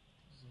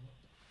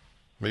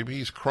 Maybe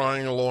he's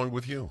crying along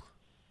with you.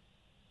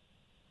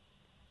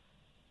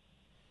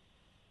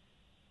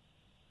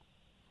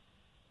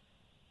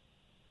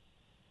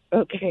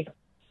 Okay.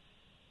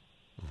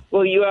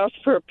 Well, you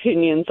asked for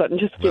opinions. I'm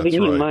just giving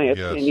you my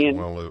opinion.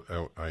 Well,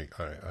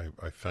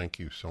 I thank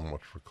you so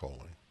much for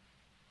calling.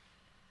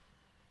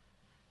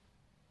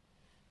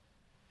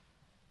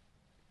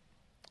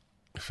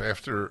 If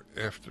after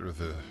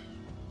the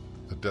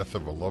death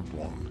of a loved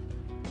one,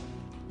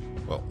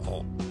 well,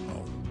 I'll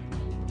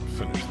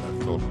finish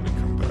that thought when we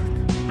come back.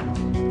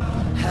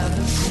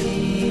 Haven't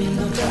seen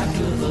the back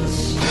of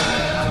us.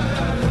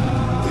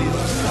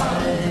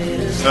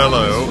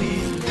 Hello,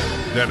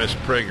 Dennis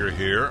Prager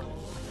here.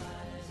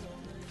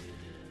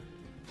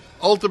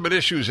 Ultimate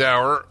Issues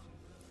Hour,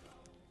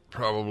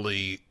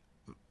 probably,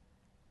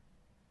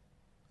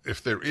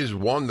 if there is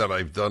one that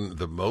I've done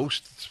the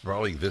most, it's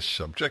probably this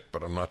subject,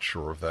 but I'm not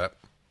sure of that.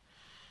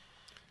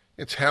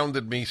 It's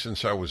hounded me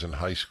since I was in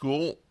high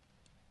school.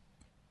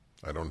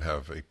 I don't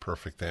have a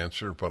perfect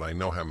answer, but I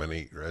know how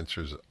many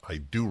answers I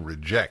do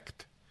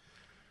reject.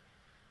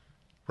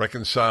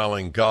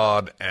 Reconciling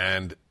God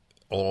and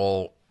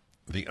all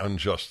the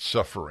unjust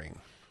suffering.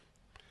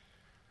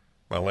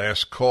 My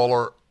last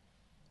caller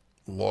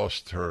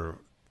lost her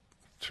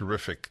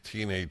terrific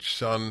teenage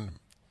son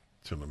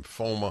to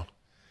lymphoma,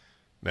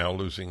 now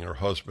losing her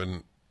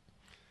husband,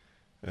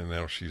 and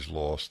now she's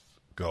lost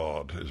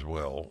God as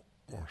well,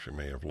 or she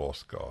may have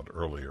lost God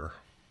earlier.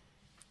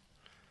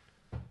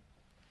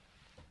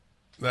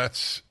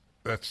 That's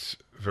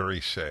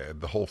very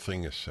sad. The whole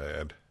thing is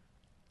sad.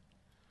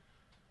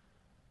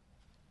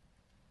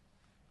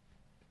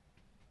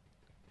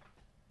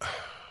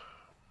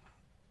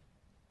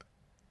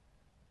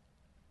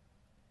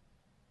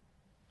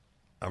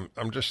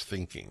 I'm just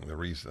thinking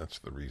that's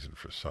the reason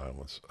for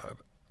silence. I'm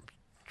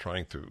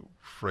trying to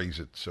phrase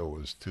it so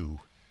as to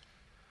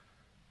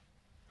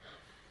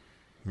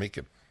make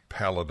it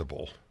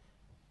palatable.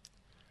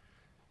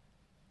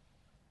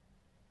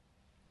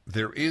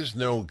 There is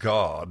no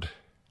God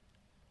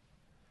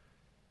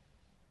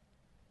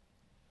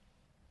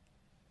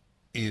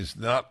is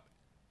not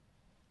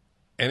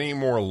any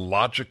more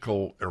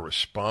logical a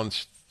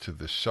response to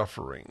the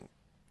suffering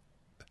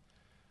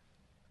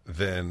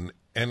than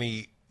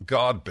any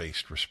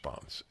God-based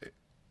response.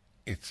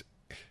 It's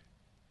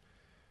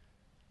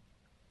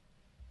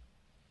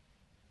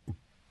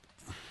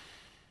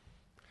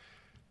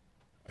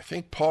I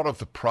think part of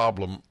the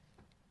problem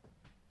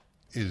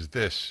is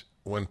this: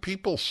 when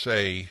people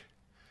say,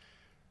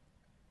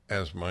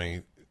 as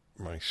my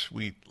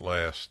sweet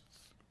last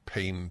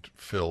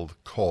pain-filled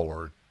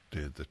caller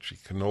did, that she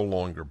can no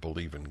longer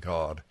believe in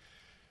God,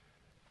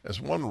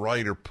 as one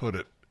writer put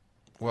it,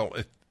 well,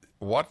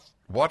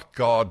 what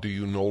God do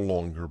you no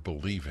longer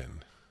believe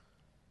in?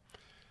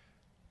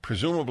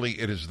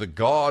 Presumably it is the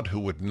God who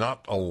would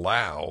not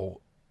allow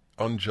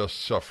unjust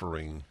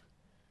suffering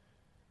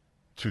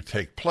to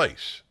take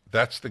place.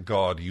 That's the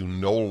God you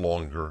no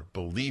longer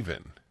believe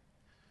in.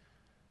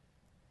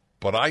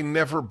 But I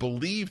never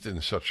believed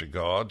in such a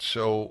God,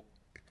 so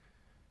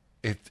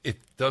it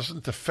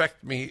doesn't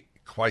affect me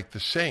quite the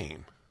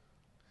same.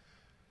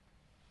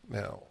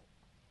 Now,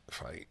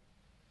 if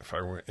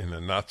I were in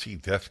a Nazi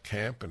death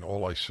camp and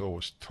all I saw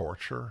was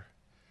torture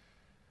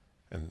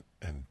and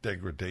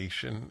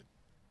degradation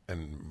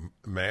and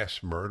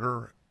mass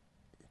murder,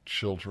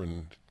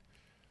 children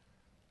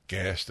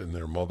gassed in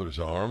their mother's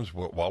arms,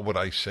 what would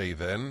I say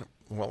then?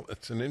 Well,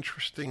 it's an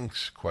interesting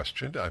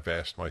question. I've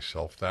asked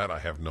myself that. I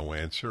have no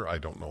answer. I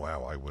don't know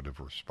how I would have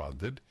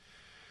responded.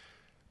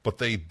 But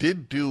they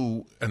did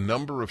do a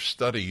number of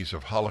studies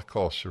of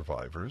Holocaust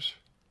survivors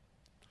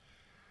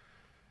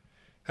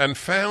and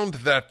found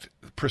that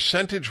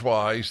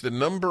percentage-wise, the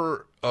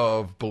number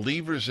of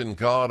believers in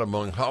God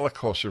among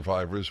Holocaust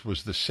survivors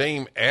was the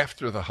same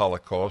after the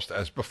Holocaust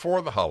as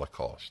before the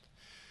Holocaust.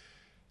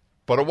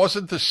 But it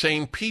wasn't the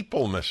same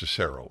people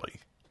necessarily.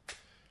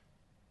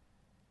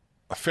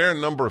 a fair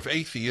number of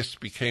atheists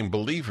became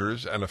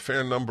believers, and a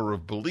fair number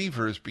of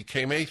believers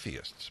became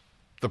atheists.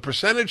 The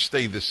percentage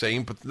stayed the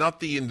same, but not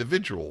the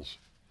individuals.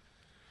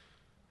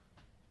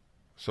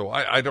 So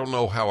I don't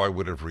know how I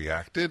would have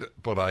reacted,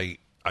 but I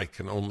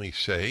can only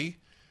say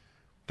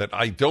that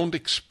I don't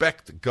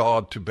expect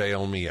God to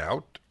bail me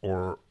out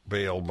or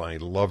bail my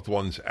loved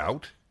ones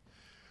out.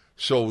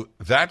 So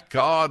that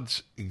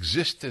God's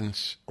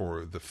existence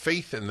or the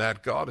faith in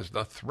that God is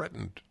not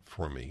threatened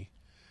for me,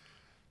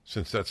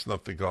 since that's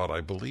not the God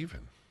I believe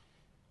in.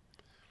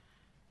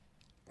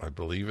 I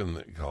believe in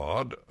the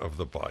God of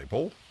the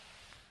Bible,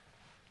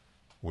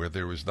 where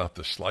there is not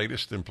the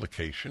slightest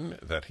implication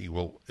that he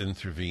will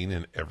intervene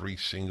in every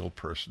single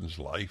person's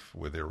life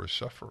where there is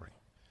suffering.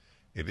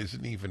 It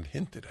isn't even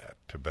hinted at,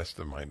 to best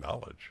of my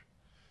knowledge.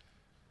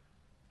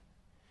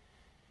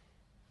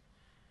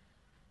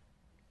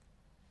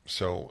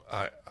 So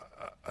I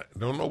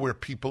don't know where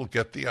people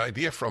get the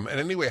idea from. And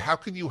anyway, how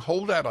can you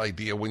hold that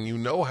idea when you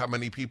know how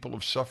many people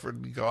have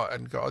suffered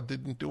and God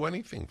didn't do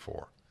anything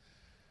for?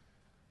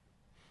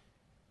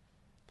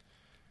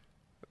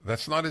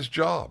 That's not his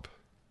job.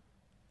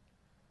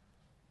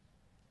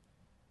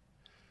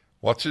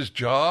 What's his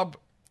job?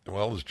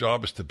 Well, his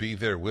job is to be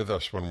there with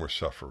us when we're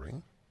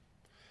suffering.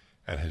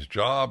 And his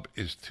job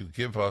is to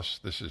give us,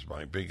 this is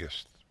my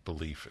biggest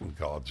belief in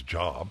God's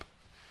job,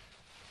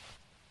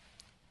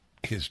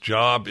 his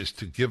job is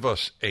to give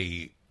us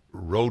a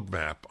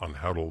roadmap on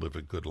how to live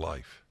a good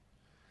life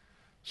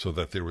so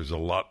that there is a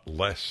lot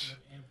less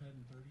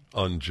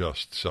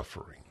unjust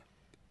suffering.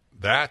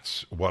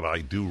 That's what I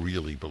do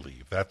really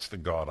believe. That's the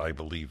God I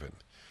believe in.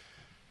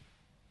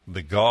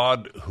 The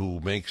God who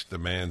makes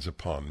demands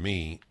upon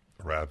me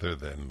rather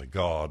than the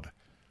God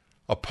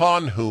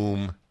upon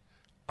whom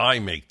I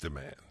make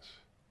demands.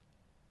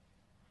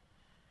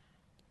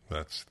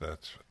 That's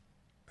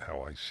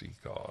how I see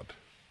God.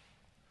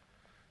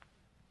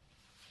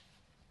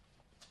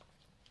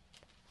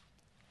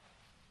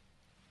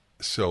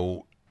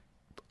 So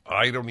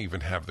I don't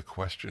even have the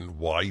question,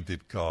 why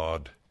did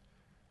God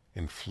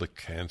inflict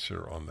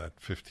cancer on that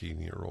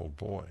 15-year-old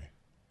boy?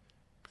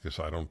 Because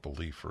I don't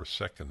believe for a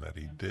second that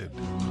he did.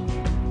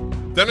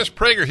 Dennis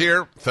Prager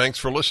here. Thanks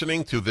for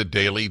listening to the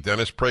Daily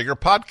Dennis Prager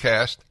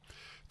Podcast.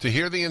 To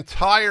hear the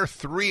entire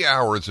 3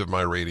 hours of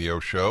my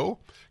radio show,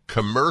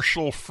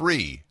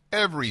 commercial-free,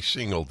 every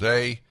single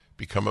day,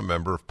 become a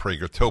member of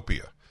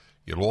Pragertopia.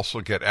 You'll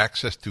also get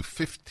access to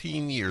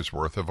 15 years'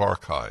 worth of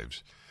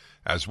archives,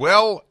 as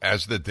well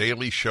as the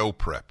daily show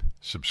prep.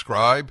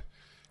 Subscribe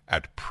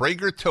at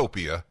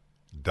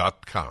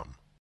Pragertopia.com.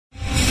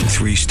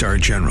 3-star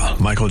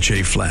General Michael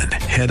J. Flynn,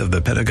 head of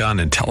the Pentagon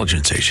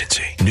Intelligence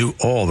Agency, knew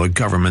all the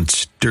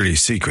government's dirty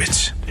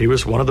secrets. He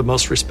was one of the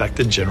most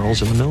respected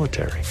generals in the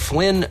military.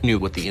 Flynn knew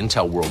what the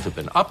intel world had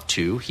been up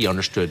to. He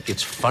understood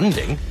its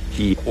funding.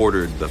 He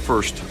ordered the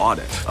first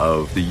audit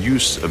of the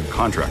use of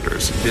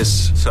contractors.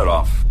 This set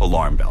off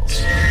alarm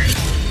bells.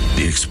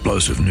 The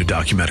explosive new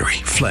documentary,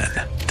 Flynn,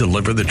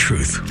 Deliver the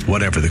Truth,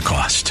 Whatever the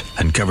Cost,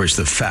 uncovers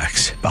the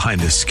facts behind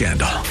this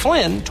scandal.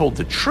 Flynn told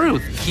the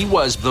truth. He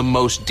was the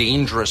most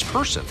dangerous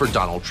person for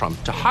Donald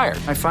Trump to hire.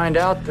 I find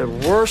out the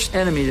worst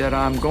enemy that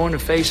I'm going to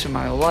face in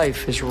my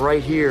life is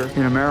right here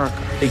in America.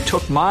 They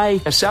took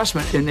my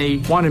assessment and they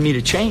wanted me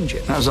to change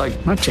it. And I was like,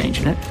 I'm not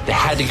changing it. They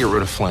had to get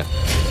rid of Flynn.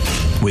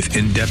 With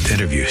in-depth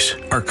interviews,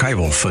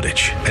 archival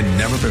footage, and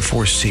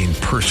never-before-seen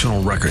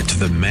personal records of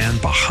the man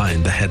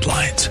behind the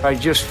headlines. I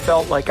just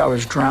felt like I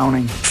was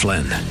drowning.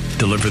 Flynn,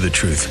 Deliver the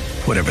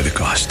Truth, Whatever the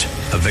Cost.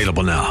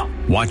 Available now.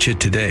 Watch it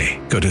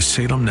today. Go to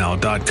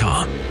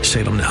salemnow.com.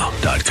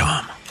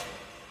 salemnow.com.